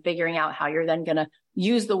gifts and figuring out how you're then going to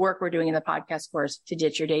use the work we're doing in the podcast course to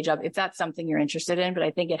ditch your day job, if that's something you're interested in. But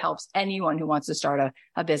I think it helps anyone who wants to start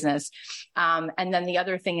a business. And then the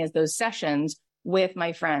other thing is those sessions with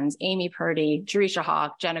my friends, Amy Purdy, Jerisha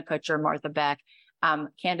Hawk, Jenna Kutcher, Martha Beck,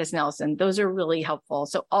 Candace Nelson. Those are really helpful.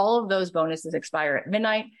 So all of those bonuses expire at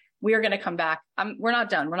midnight. We are going to come back. We're not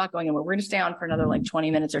done. We're not going anywhere. We're going to stay on for another like 20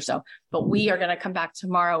 minutes or so, but we are going to come back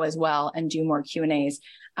tomorrow as well and do more Q&As.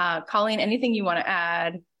 Colleen, anything you want to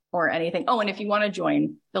add or anything? Oh, and if you want to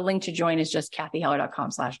join, the link to join is just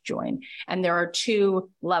kathyheller.com/join. And there are 2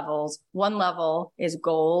 levels. One level is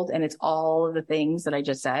gold, and it's all of the things that I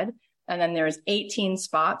just said. And then there's 18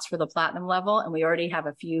 spots for the platinum level, and we already have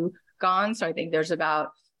a few gone. So I think there's about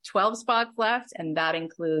 12 spots left, and that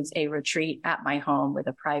includes a retreat at my home with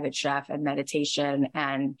a private chef and meditation.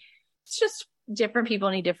 And it's just different people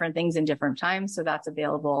need different things in different times. So that's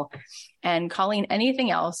available. And Colleen,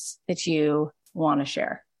 anything else that you want to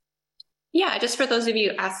share? Yeah, just for those of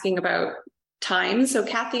you asking about time. So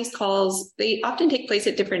Kathy's calls, they often take place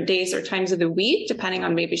at different days or times of the week, depending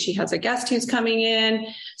on maybe she has a guest who's coming in.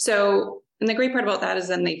 So, and the great part about that is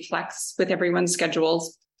then they flex with everyone's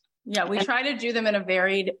schedules. Yeah, we try to do them in a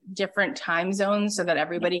varied different time zones so that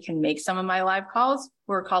everybody can make some of my live calls,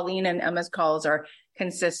 where Colleen and Emma's calls are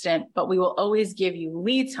consistent, but we will always give you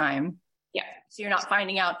lead time. Yeah. So you're not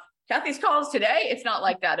finding out Kathy's calls today. It's not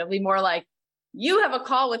like that. It'll be more like, you have a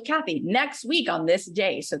call with Kathy next week on this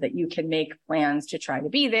day, so that you can make plans to try to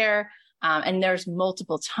be there. And there's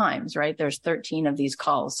multiple times, right? There's 13 of these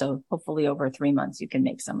calls. So hopefully over 3 months, you can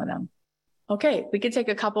make some of them. Okay. We could take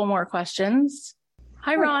a couple more questions.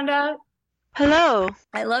 Hi, Rhonda. Hello.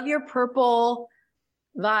 I love your purple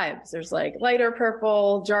vibes. There's like lighter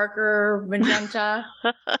purple, darker magenta.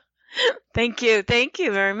 Thank you. Thank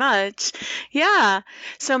you very much. Yeah.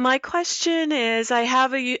 So my question is, I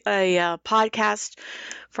have a podcast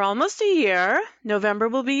for almost a year. November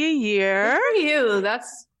will be a year. Good for you.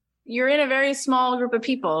 You're in a very small group of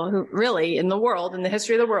people who really in the world, in the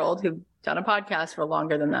history of the world, who've done a podcast for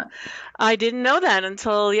longer than that. I didn't know that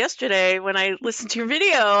until yesterday when I listened to your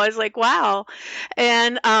video. I was like, wow.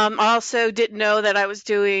 And I also didn't know that I was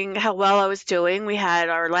doing how well I was doing. We had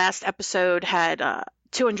our last episode had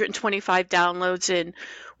 225 downloads in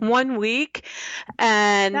 1 week.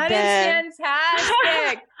 And that is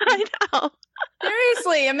fantastic. I know.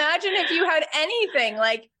 Seriously, imagine if you had anything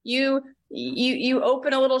like you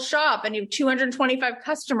open a little shop and you have 225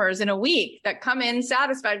 customers in a week that come in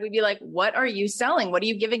satisfied. We'd be like, what are you selling? What are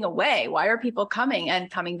you giving away? Why are people coming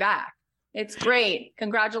and coming back? It's great.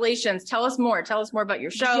 Congratulations. Tell us more. Tell us more about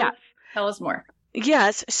your show. Yeah. Tell us more.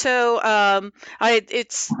 Yes. So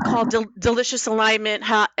it's called Delicious Alignment,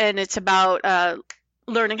 and it's about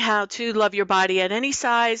learning how to love your body at any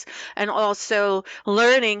size, and also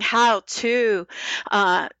learning how to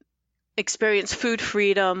experience food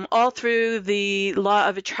freedom all through the law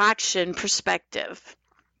of attraction perspective.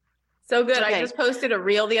 So good. Okay. I just posted a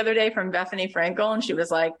reel the other day from Bethany Frankel, and she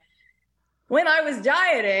was like, when I was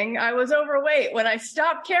dieting, I was overweight. When I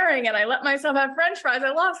stopped caring and I let myself have French fries,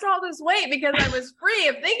 I lost all this weight because I was free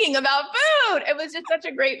of thinking about food. It was just such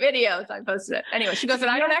a great video. So I posted it. Anyway, she goes,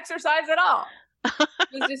 and I don't exercise at all. It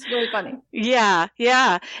was just really funny.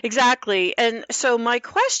 Yeah, exactly. And so my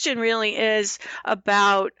question really is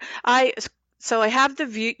about I have the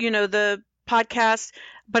view, the podcast,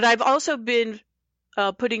 but I've also been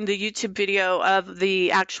putting the YouTube video of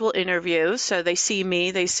the actual interview. So they see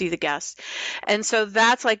me, they see the guest. And so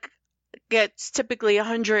that's gets typically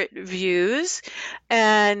 100 views.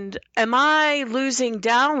 And am I losing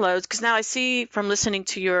downloads? Because now I see from listening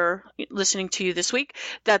to you this week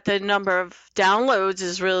that the number of downloads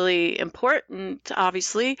is really important,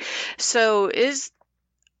 obviously. So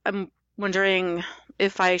I'm wondering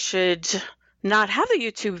if I should not have the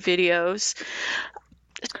YouTube videos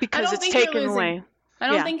because it's taken away. I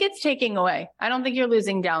don't think it's taking away. I don't think you're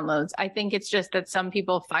losing downloads. I think it's just that some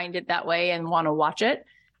people find it that way and want to watch it.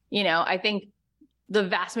 I think the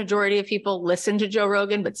vast majority of people listen to Joe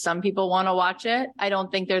Rogan, but some people want to watch it. I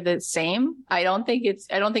don't think they're the same. I think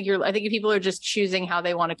people are just choosing how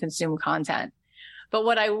they want to consume content. But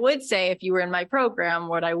what I would say, if you were in my program,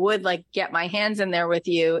 what I would get my hands in there with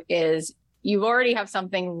you is you already have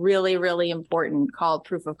something really, really important called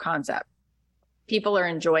proof of concept. People are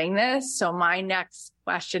enjoying this. So my next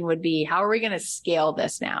question would be, how are we going to scale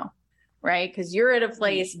this now? Right? Because you're at a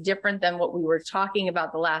place different than what we were talking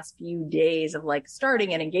about the last few days of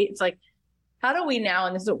starting and engage. It's how do we now,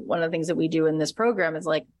 and this is one of the things that we do in this program is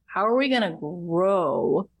how are we going to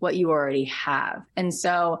grow what you already have? And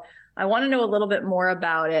so I want to know a little bit more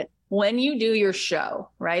about it. When you do your show,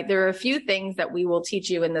 right? There are a few things that we will teach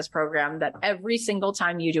you in this program that every single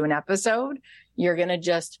time you do an episode, you're going to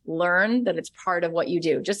just learn that it's part of what you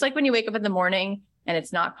do. Just like when you wake up in the morning and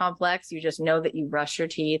it's not complex, you just know that you brush your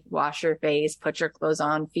teeth, wash your face, put your clothes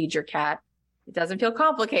on, feed your cat. It doesn't feel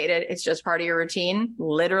complicated. It's just part of your routine.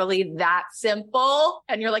 Literally that simple.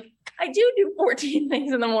 And you're like, I do 14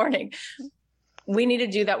 things in the morning. We need to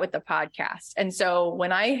do that with the podcast. And so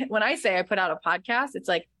when I say I put out a podcast, it's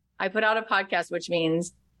I put out a podcast, which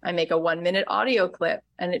means I make a 1-minute audio clip,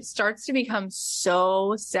 and it starts to become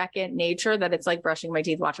so second nature that it's like brushing my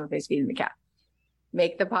teeth, washing my face, feeding the cat.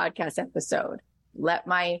 Make the podcast episode. Let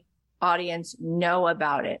my audience know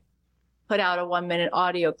about it. Put out a 1-minute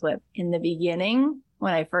audio clip. In the beginning,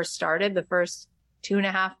 when I first started, the first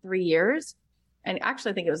 2.5, 3 years, and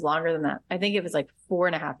actually I think it was longer than that. I think it was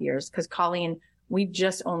 4.5 years, because Colleen, we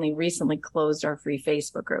just only recently closed our free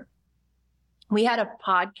Facebook group. We had a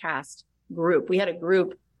podcast group. We had a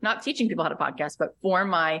group, not teaching people how to podcast, but for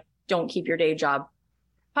my Don't Keep Your Day Job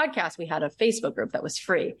podcast, we had a Facebook group that was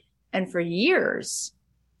free. And for years,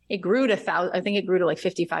 it grew to 1,000. I think it grew to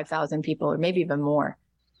 55,000 people, or maybe even more.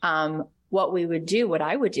 What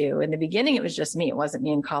I would do in the beginning, it was just me. It wasn't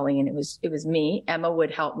me and Colleen. It was me. Emma would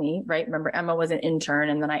help me, right? Remember, Emma was an intern,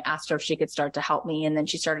 and then I asked her if she could start to help me. And then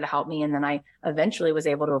she started to help me. And then I eventually was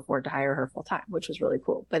able to afford to hire her full time, which was really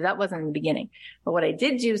cool. But that wasn't in the beginning. But what I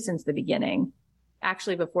did do since the beginning,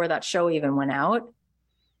 actually before that show even went out,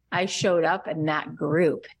 I showed up in that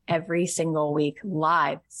group every single week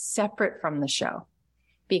live, separate from the show.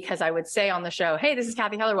 Because I would say on the show, hey, this is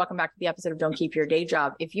Kathy Heller. Welcome back to the episode of Don't Keep Your Day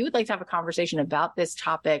Job. If you would like to have a conversation about this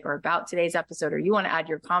topic or about today's episode, or you want to add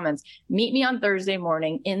your comments, meet me on Thursday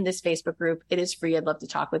morning in this Facebook group. It is free. I'd love to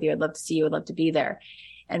talk with you. I'd love to see you. I'd love to be there.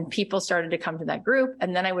 And people started to come to that group.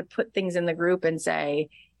 And then I would put things in the group and say,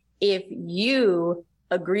 if you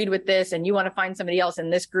agreed with this and you want to find somebody else in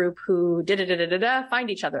this group who find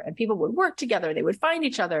each other. And people would work together. They would find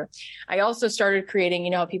each other. I also started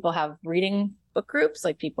creating, people have reading book groups,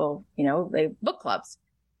 people, they book clubs.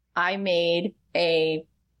 I made a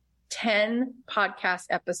 10 podcast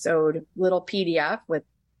episode little PDF with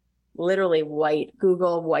literally white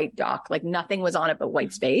Google white doc, nothing was on it but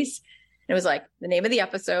white space. And it was the name of the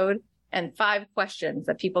episode and 5 questions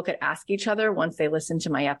that people could ask each other once they listened to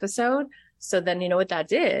my episode. So then, what that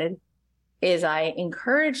did is I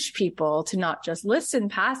encouraged people to not just listen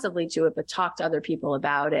passively to it, but talk to other people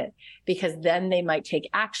about it, because then they might take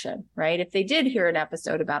action, right? If they did hear an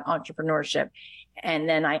episode about entrepreneurship and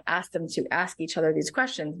then I asked them to ask each other these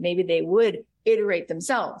questions, maybe they would iterate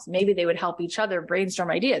themselves. Maybe they would help each other brainstorm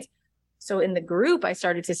ideas. So in the group, I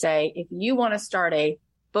started to say, if you want to start a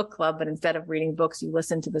book club, but instead of reading books, you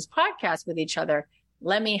listen to this podcast with each other,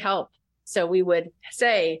 let me help. So we would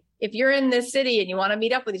say, if you're in this city and you want to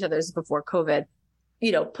meet up with each other, this is before COVID,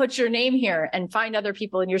 put your name here and find other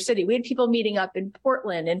people in your city. We had people meeting up in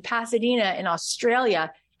Portland, in Pasadena, in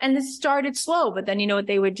Australia. And this started slow, but then you know what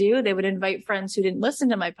they would do? They would invite friends who didn't listen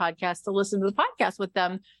to my podcast to listen to the podcast with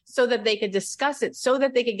them so that they could discuss it, so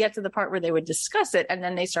that they could get to the part where they would discuss it. And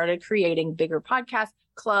then they started creating bigger podcast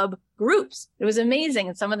club groups. It was amazing.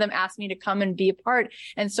 And some of them asked me to come and be a part.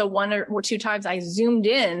 And so one or two times I zoomed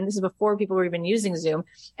in. This is before people were even using Zoom.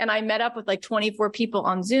 And I met up with like 24 people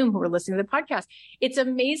on Zoom who were listening to the podcast. It's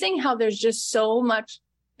amazing how there's just so much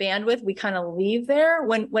bandwidth we kind of leave there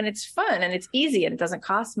when it's fun and it's easy and it doesn't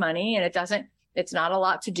cost money and it's not a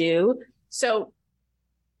lot to do. So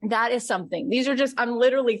that is something. These are just, I'm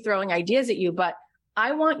literally throwing ideas at you, but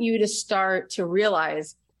I want you to start to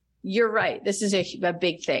realize you're right. This is a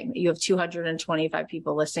big thing. You have 225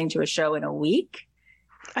 people listening to a show in a week.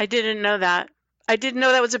 I didn't know that. I didn't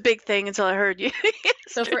know that was a big thing until I heard you.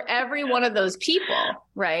 So for every one of those people,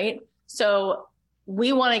 right? So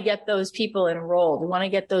we want to get those people enrolled. We want to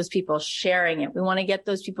get those people sharing it. We want to get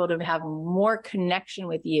those people to have more connection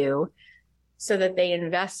with you so that they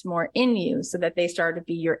invest more in you, so that they start to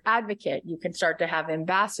be your advocate. You can start to have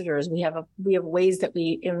ambassadors. We have ways that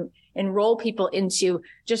we enroll people into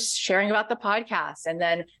just sharing about the podcast, and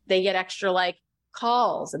then they get extra like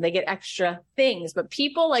calls and they get extra things, but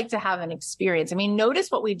people like to have an experience. I mean,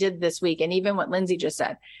 notice what we did this week. And even what Lindsay just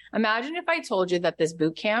said, imagine if I told you that this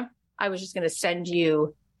boot camp, I was just going to send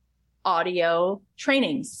you audio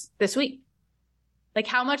trainings this week. Like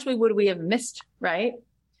how much would we have missed, right?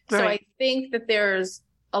 So I think that there's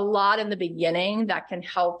a lot in the beginning that can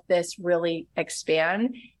help this really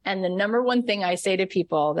expand. And the number one thing I say to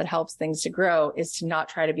people that helps things to grow is to not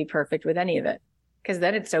try to be perfect with any of it, because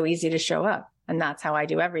then it's so easy to show up. And that's how I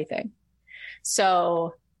do everything.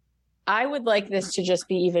 So I would like this to just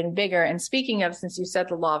be even bigger. And speaking of, since you said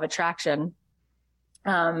the law of attraction,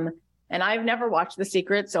 and I've never watched The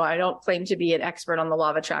Secret, so I don't claim to be an expert on the law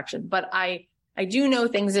of attraction, but I do know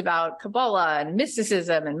things about Kabbalah and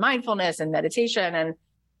mysticism and mindfulness and meditation. And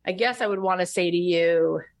I guess I would want to say to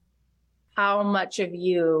you, how much of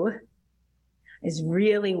you is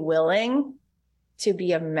really willing to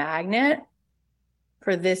be a magnet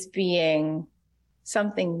for this being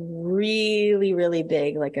something really, really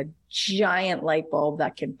big, like a giant light bulb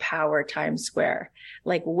that can power Times Square?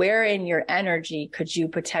 Like, where in your energy could you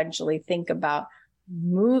potentially think about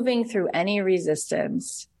moving through any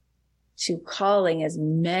resistance to calling as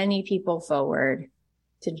many people forward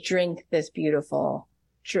to drink this beautiful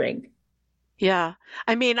drink? Yeah.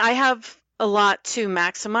 I mean, I have a lot to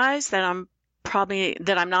maximize that I'm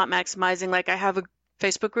not maximizing. Like, I have a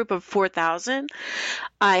Facebook group of 4,000.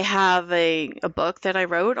 I have a book that I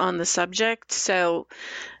wrote on the subject. So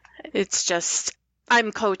it's just,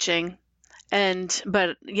 I'm coaching.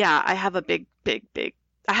 But yeah, I have a big,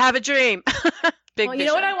 I have a dream. Well, you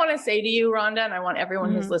know what I want to say to you, Rhonda, and I want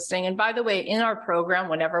everyone who's listening. And by the way, in our program,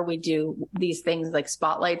 whenever we do these things like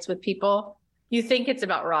spotlights with people, you think it's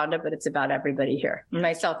about Rhonda, but it's about everybody here,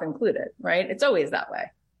 myself included, right? It's always that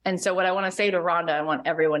way. And so what I want to say to Rhonda, I want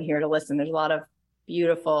everyone here to listen. There's a lot of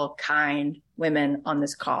beautiful, kind women on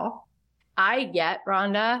this call. I get,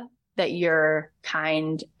 Rhonda, that you're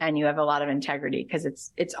kind and you have a lot of integrity because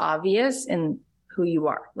it's obvious in who you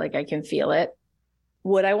are. Like, I can feel it.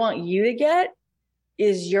 What I want you to get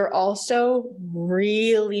is you're also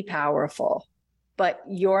really powerful, but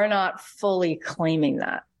you're not fully claiming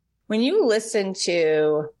that. When you listen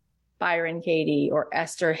to Byron Katie or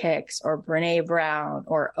Esther Hicks or Brene Brown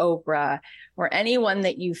or Oprah or anyone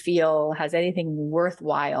that you feel has anything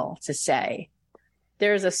worthwhile to say,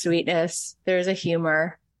 there's a sweetness, there's a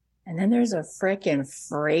humor, and then there's a freaking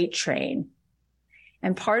freight train.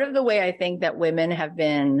 And part of the way I think that women have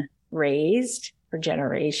been raised for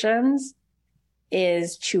generations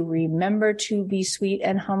is to remember to be sweet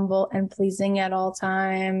and humble and pleasing at all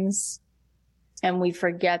times. And we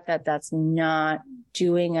forget that that's not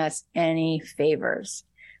doing us any favors,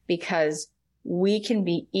 because we can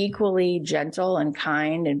be equally gentle and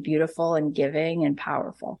kind and beautiful and giving and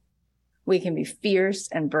powerful. We can be fierce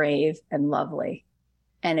and brave and lovely.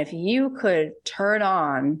 And if you could turn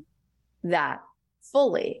on that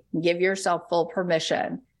fully, give yourself full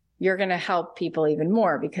permission, you're going to help people even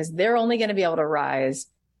more, because they're only going to be able to rise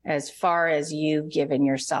as far as you've given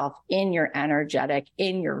yourself in your energetic,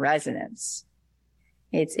 in your resonance.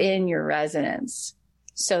 It's in your resonance.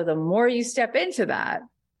 So the more you step into that,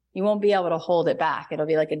 you won't be able to hold it back. It'll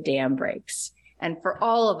be like a dam breaks. And for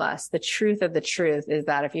all of us, the truth of the truth is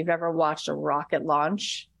that if you've ever watched a rocket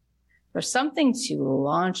launch, for something to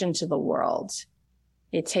launch into the world,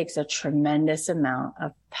 it takes a tremendous amount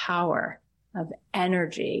of power, of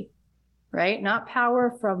energy, right? Not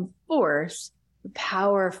power from force, but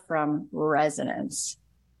power from resonance.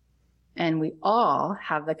 And we all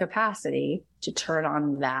have the capacity to turn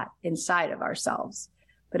on that inside of ourselves.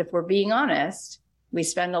 But if we're being honest, we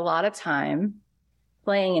spend a lot of time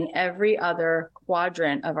playing in every other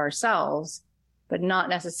quadrant of ourselves, but not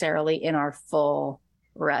necessarily in our full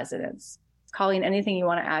resonance. Colleen, anything you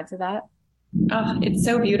want to add to that? Oh, it's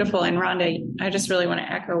so beautiful. And Rhonda, I just really want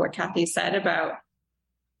to echo what Kathy said about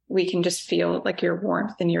we can just feel like your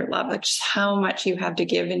warmth and your love, like just how much you have to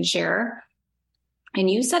give and share. And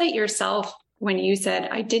you said it yourself when you said,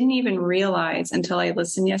 I didn't even realize until I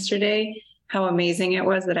listened yesterday how amazing it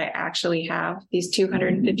was that I actually have these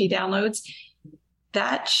 250 downloads.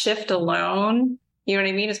 That shift alone, you know what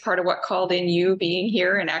I mean, is part of what called in you being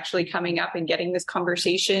here and actually coming up and getting this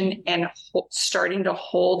conversation and starting to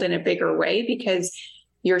hold in a bigger way, because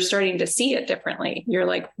you're starting to see it differently. You're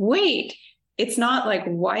like, wait, it's not like,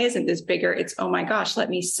 why isn't this bigger? It's, oh my gosh, let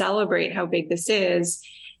me celebrate how big this is.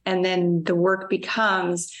 And then the work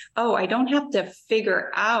becomes, oh, I don't have to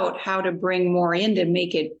figure out how to bring more in to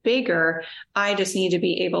make it bigger. I just need to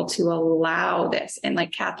be able to allow this. And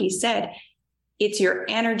like Kathy said, it's your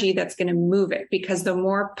energy that's going to move it, because the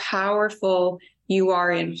more powerful you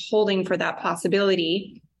are in holding for that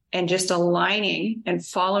possibility and just aligning and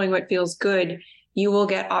following what feels good, you will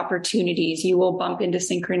get opportunities. You will bump into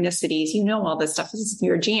synchronicities. You know, all this stuff is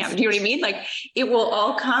your jam. Do you know what I mean? Like it will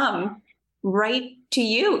all come right to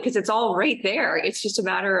you because it's all right there. It's just a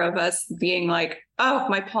matter of us being like, oh,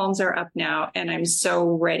 my palms are up now and I'm so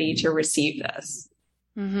ready to receive this.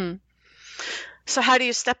 Mm-hmm. So how do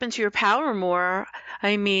you step into your power more?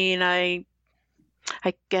 I mean, I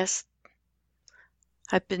guess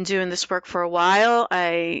I've been doing this work for a while.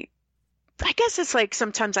 I guess it's like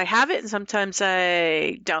sometimes I have it and sometimes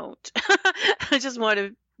I don't. I just want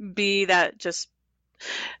to be that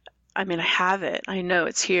I have it. I know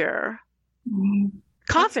it's here.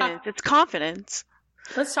 Confidence. It's confidence.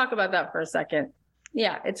 Let's talk about that for a second.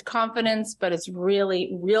 Yeah, it's confidence, but it's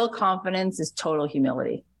really, real confidence is total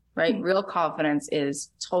humility, right? Mm-hmm. Real confidence is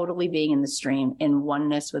totally being in the stream, in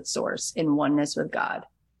oneness with source, in oneness with God.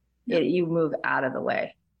 You move out of the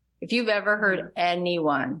way. If you've ever heard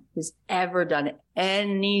anyone who's ever done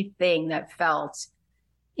anything that felt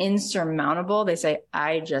insurmountable, they say,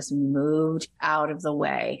 I just moved out of the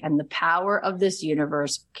way. And the power of this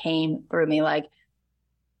universe came through me. Like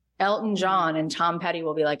Elton John and Tom Petty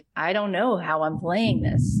will be like, I don't know how I'm playing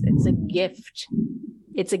this. It's a gift.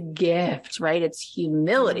 It's a gift, right? It's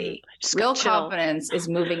humility. Real confidence is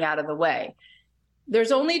moving out of the way.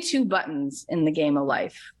 There's only two buttons in the game of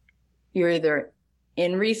life. You're either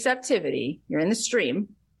in receptivity, you're in the stream,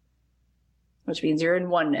 which means you're in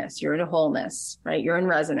oneness, you're in wholeness, right? You're in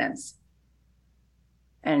resonance.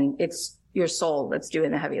 And it's your soul that's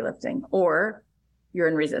doing the heavy lifting, or you're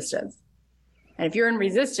in resistance. And if you're in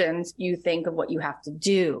resistance, you think of what you have to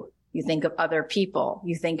do. You think of other people.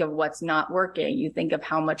 You think of what's not working. You think of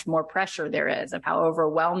how much more pressure there is, of how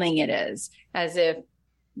overwhelming it is, as if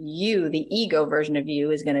you, the ego version of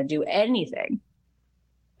you, is going to do anything.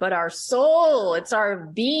 But our soul, it's our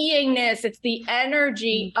beingness, it's the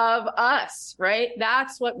energy of us, right?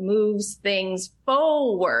 That's what moves things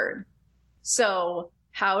forward. So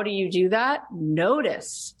how do you do that?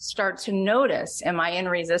 Notice, start to notice. Am I in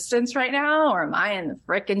resistance right now, or am I in the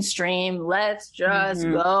frickin' stream? Let's just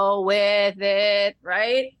go with it,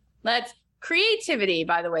 right? Creativity,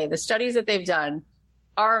 by the way, the studies that they've done,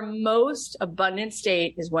 our most abundant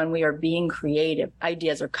state is when we are being creative.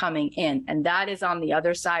 Ideas are coming in. And that is on the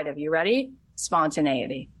other side of, you ready?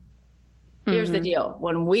 Spontaneity. Here's the deal.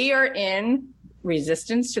 When we are in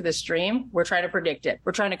resistance to the stream, we're trying to predict it.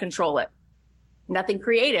 We're trying to control it. Nothing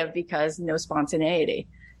creative because no spontaneity.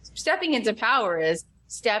 Stepping into power is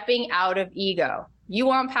stepping out of ego. You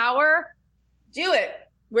want power? Do it.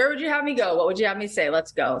 Where would you have me go? What would you have me say?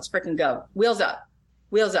 Let's go. Let's freaking go. Wheels up.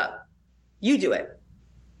 Wheels up. You do it.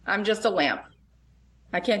 I'm just a lamp.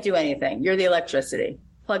 I can't do anything. You're the electricity.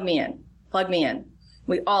 Plug me in. Plug me in.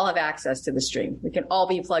 We all have access to the stream. We can all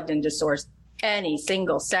be plugged into source any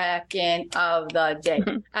single second of the day.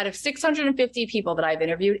 Out of 650 people that I've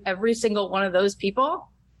interviewed, every single one of those people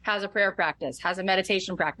has a prayer practice, has a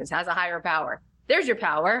meditation practice, has a higher power. There's your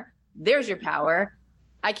power. There's your power.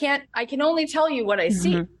 I can only tell you what I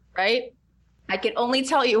see, right? I can only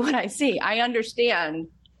tell you what I see. I understand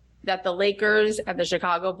that the Lakers and the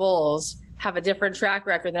Chicago Bulls have a different track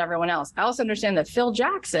record than everyone else. I also understand that Phil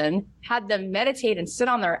Jackson had them meditate and sit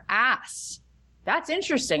on their ass. That's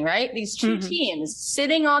interesting, right? These two teams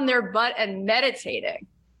sitting on their butt and meditating,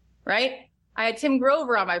 right? I had Tim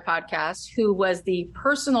Grover on my podcast, who was the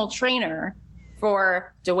personal trainer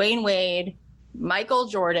for Dwayne Wade, Michael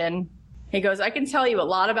Jordan, He goes, I can tell you a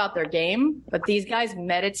lot about their game, but these guys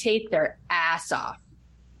meditate their ass off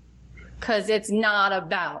because it's not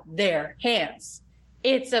about their hands.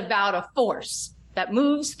 It's about a force that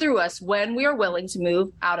moves through us when we are willing to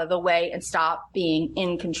move out of the way and stop being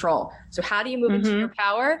in control. So how do you move into your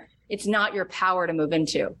power? It's not your power to move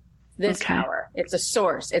into. This power. It's a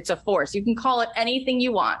source. It's a force. You can call it anything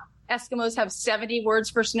you want. Eskimos have 70 words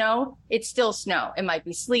for snow. It's still snow. It might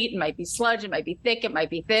be sleet. It might be sludge. It might be thick. It might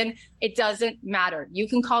be thin. It doesn't matter. You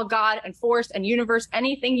can call God and force and universe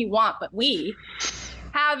anything you want, but we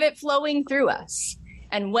have it flowing through us.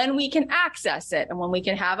 And when we can access it and when we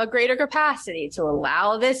can have a greater capacity to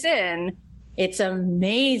allow this in, it's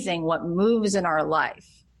amazing what moves in our life.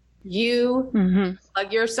 You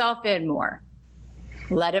plug yourself in more.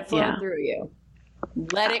 Let it flow through you.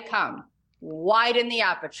 Let it come. Widen the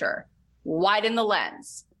aperture. Widen the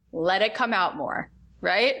lens. Let it come out more.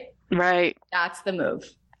 Right? Right. That's the move.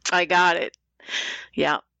 I got it.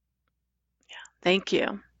 Yeah. Thank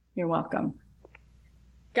you. You're welcome.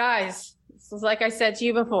 Guys, this is like I said to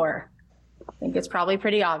you before. I think it's probably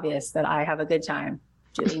pretty obvious that I have a good time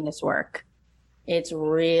doing this work. It's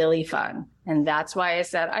really fun. And that's why I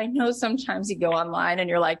said, I know sometimes you go online and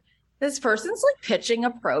you're like, this person's like pitching a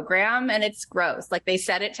program and it's gross. Like they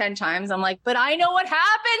said it 10 times. I'm like, but I know what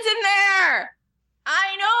happens in there.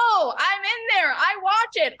 I know. I'm in there. I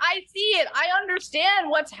watch it. I see it. I understand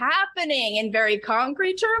what's happening in very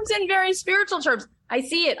concrete terms and very spiritual terms. I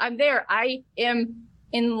see it. I'm there. I am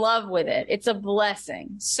in love with it. It's a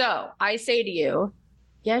blessing. So I say to you,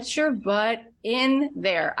 get your butt in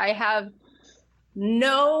there. I have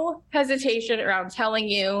no hesitation around telling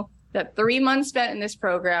you that 3 months spent in this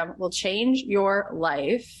program will change your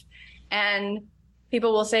life. And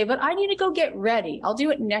people will say, but I need to go get ready. I'll do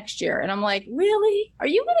it next year. And I'm like, really? Are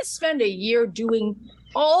you going to spend a year doing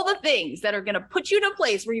all the things that are going to put you in a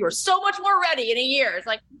place where you are so much more ready in a year? It's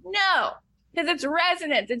like, no, because it's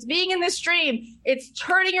resonance. It's being in the stream. It's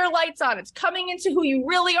turning your lights on. It's coming into who you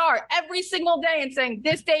really are every single day and saying,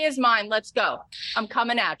 this day is mine. Let's go. I'm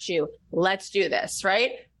coming at you. Let's do this.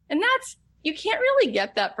 Right. And you can't really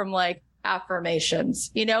get that from like affirmations.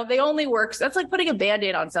 You know, they only work. That's like putting a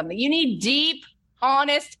Band-Aid on something. You need deep,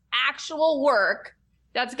 honest, actual work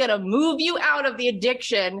that's going to move you out of the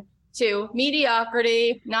addiction to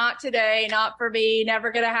mediocrity, not today, not for me,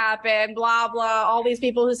 never going to happen, blah, blah. All these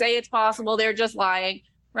people who say it's possible, they're just lying,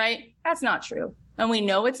 right? That's not true. And we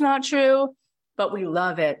know it's not true, but we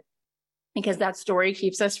love it because that story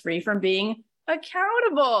keeps us free from being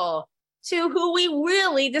accountable to who we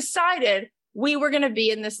really decided we were going to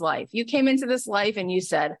be in this life. You came into this life and you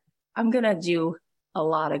said, I'm going to do a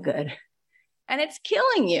lot of good. And it's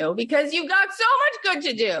killing you because you've got so much good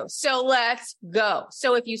to do. So let's go.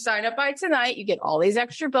 So if you sign up by tonight, you get all these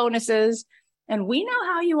extra bonuses. And we know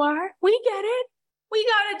how you are. We get it. We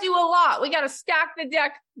got to do a lot. We got to stack the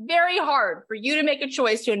deck very hard for you to make a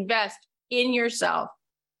choice to invest in yourself.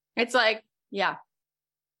 It's like, yeah,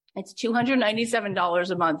 it's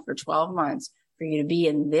 $297 a month for 12 months for you to be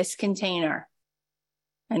in this container.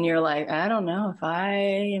 And you're like, I don't know if I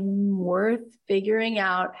am worth figuring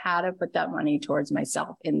out how to put that money towards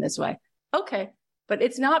myself in this way. Okay. But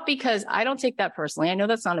it's not because I don't take that personally. I know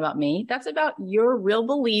that's not about me. That's about your real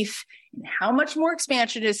belief in how much more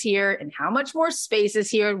expansion is here and how much more space is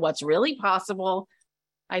here and what's really possible.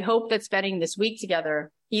 I hope that spending this week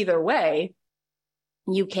together, either way,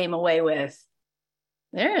 you came away with,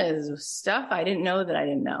 there is stuff I didn't know that I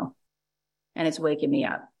didn't know. And it's waking me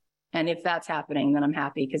up. And if that's happening, then I'm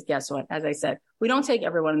happy because guess what? As I said, we don't take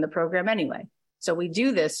everyone in the program anyway. So we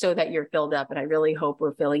do this so that you're filled up. And I really hope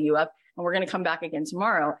we're filling you up. And we're going to come back again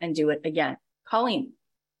tomorrow and do it again. Colleen,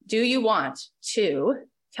 do you want to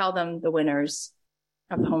tell them the winners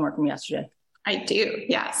of the homework from yesterday? I do.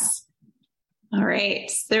 Yes. All right.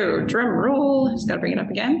 So drum roll. Just got to bring it up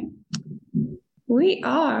again. We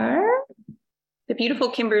are the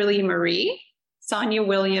beautiful Kimberly Marie, Sonia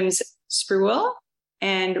Williams Spruill,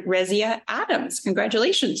 and Rezia Adams.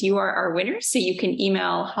 Congratulations. You are our winners. So you can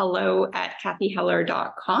email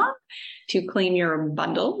hello@kathyheller.com to claim your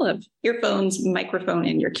bundle of earphones, microphone,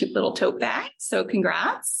 and your cute little tote bag. So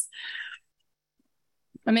congrats.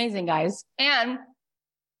 Amazing, guys. And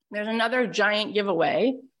there's another giant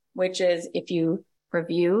giveaway, which is if you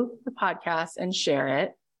review the podcast and share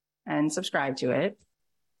it and subscribe to it,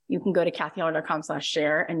 you can go to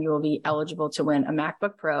kathyheller.com/share and you will be eligible to win a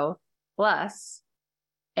MacBook Pro plus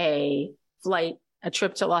a flight, a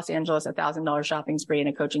trip to Los Angeles, $1,000 shopping spree, and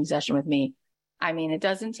a coaching session with me. I mean, it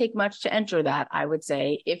doesn't take much to enter that, I would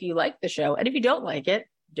say, if you like the show. And if you don't like it,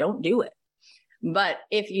 don't do it. But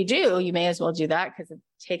if you do, you may as well do that because it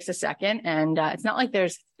takes a second. And it's not like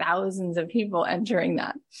there's thousands of people entering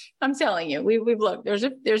that. I'm telling you, we've looked,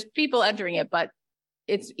 there's people entering it, but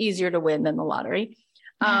it's easier to win than the lottery.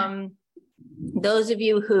 Those of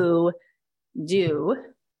you who do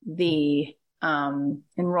the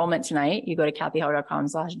enrollment tonight, you go to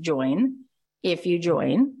kathyheller.com/join. If you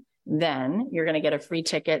join, then you're going to get a free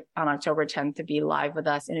ticket on October 10th to be live with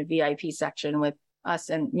us in a VIP section with us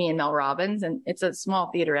and me and Mel Robbins. And it's a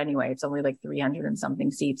small theater anyway. It's only like 300 and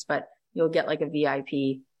something seats, but you'll get like a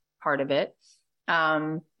VIP part of it.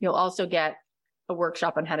 You'll also get a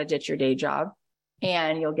workshop on how to ditch your day job,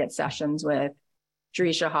 and you'll get sessions with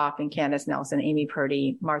Jerisha Hoff and Candace Nelson, Amy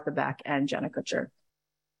Purdy, Martha Beck, and Jenna Kutcher.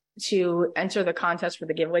 To enter the contest for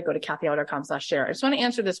the giveaway, go to kathyheller.com/share. I just want to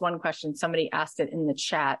answer this one question. Somebody asked it in the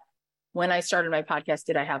chat. When I started my podcast,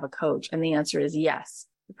 did I have a coach? And the answer is yes.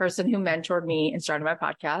 The person who mentored me and started my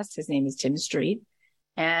podcast, his name is Tim Street.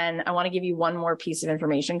 And I want to give you one more piece of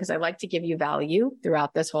information because I like to give you value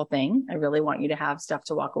throughout this whole thing. I really want you to have stuff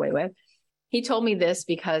to walk away with. He told me this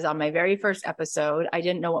because on my very first episode, I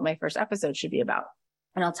didn't know what my first episode should be about.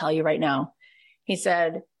 And I'll tell you right now. He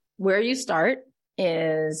said, where you start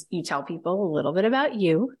is you tell people a little bit about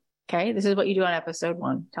you. Okay. This is what you do on episode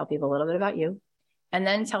 1. Tell people a little bit about you, and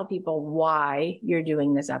then tell people why you're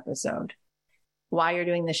doing this episode, why you're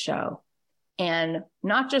doing the show, and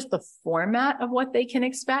not just the format of what they can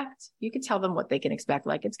expect. You could tell them what they can expect.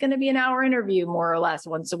 Like it's going to be an hour interview, more or less,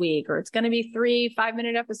 once a week, or it's going to be 3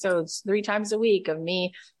 5-minute episodes 3 times a week of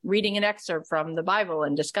me reading an excerpt from the Bible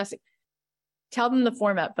and discussing. Tell them the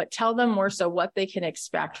format, but tell them more so what they can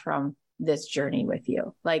expect from this journey with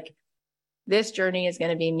you. Like this journey is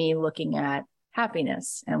going to be me looking at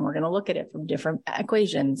happiness, and we're going to look at it from different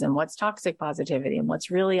equations and what's toxic positivity and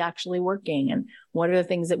what's really actually working and what are the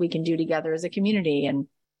things that we can do together as a community. And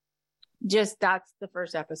just that's the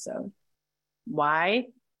first episode. Why?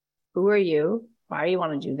 Who are you? Why do you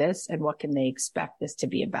want to do this? And what can they expect this to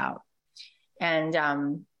be about?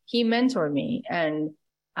 And he mentored me, and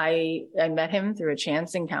I met him through a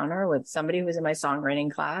chance encounter with somebody who was in my songwriting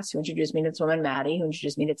class who introduced me to this woman, Maddie, who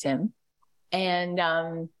introduced me to Tim. And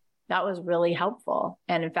that was really helpful.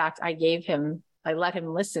 And in fact, I let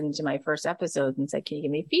him listen to my first episode and said, can you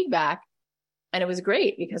give me feedback? And it was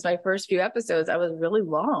great because my first few episodes, I was really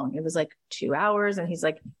long. It was like 2 hours. And he's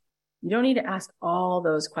like, you don't need to ask all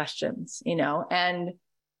those questions, and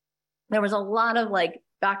there was a lot of like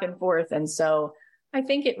back and forth. And so I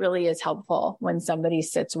think it really is helpful when somebody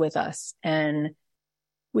sits with us and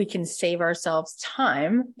we can save ourselves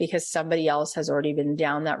time because somebody else has already been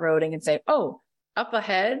down that road and can say, oh, up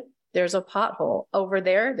ahead, there's a pothole. Over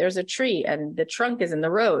there, there's a tree and the trunk is in the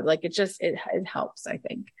road. Like it helps, I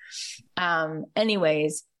think.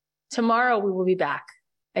 Anyways, tomorrow we will be back.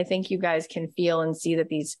 I think you guys can feel and see that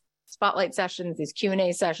these spotlight sessions, these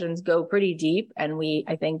Q&A sessions go pretty deep. And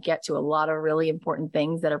I think, get to a lot of really important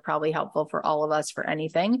things that are probably helpful for all of us for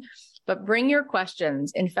anything. But bring your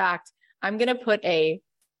questions. In fact, I'm going to put a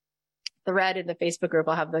thread in the Facebook group.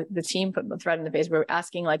 I'll have the team put the thread in the Facebook group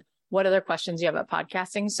asking like, what other questions you have about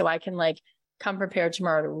podcasting? So I can like come prepared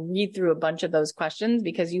tomorrow to read through a bunch of those questions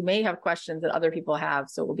because you may have questions that other people have.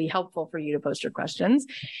 So it will be helpful for you to post your questions.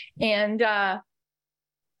 And,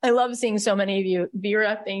 I love seeing so many of you.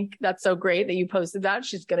 Vera, I think that's so great that you posted that.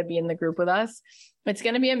 She's going to be in the group with us. It's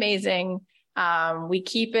going to be amazing. We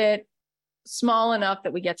keep it small enough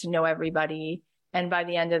that we get to know everybody. And by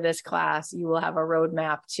the end of this class, you will have a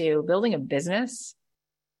roadmap to building a business,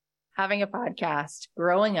 having a podcast,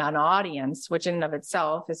 growing an audience, which in and of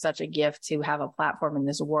itself is such a gift to have a platform in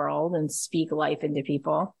this world and speak life into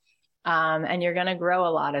people. And you're going to grow a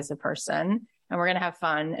lot as a person, and we're going to have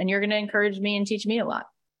fun, and you're going to encourage me and teach me a lot.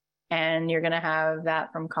 And you're going to have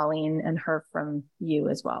that from Colleen and her from you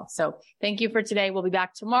as well. So thank you for today. We'll be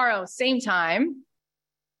back tomorrow, same time.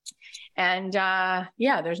 And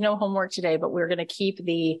there's no homework today, but we're going to keep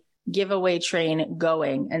the giveaway train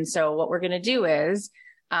going. And so what we're going to do is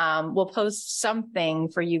we'll post something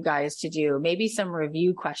for you guys to do, maybe some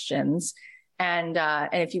review questions. And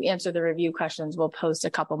if you answer the review questions, we'll post a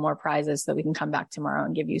couple more prizes so that we can come back tomorrow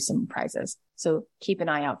and give you some prizes. So keep an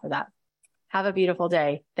eye out for that. Have a beautiful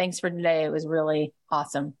day. Thanks for today. It was really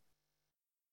awesome.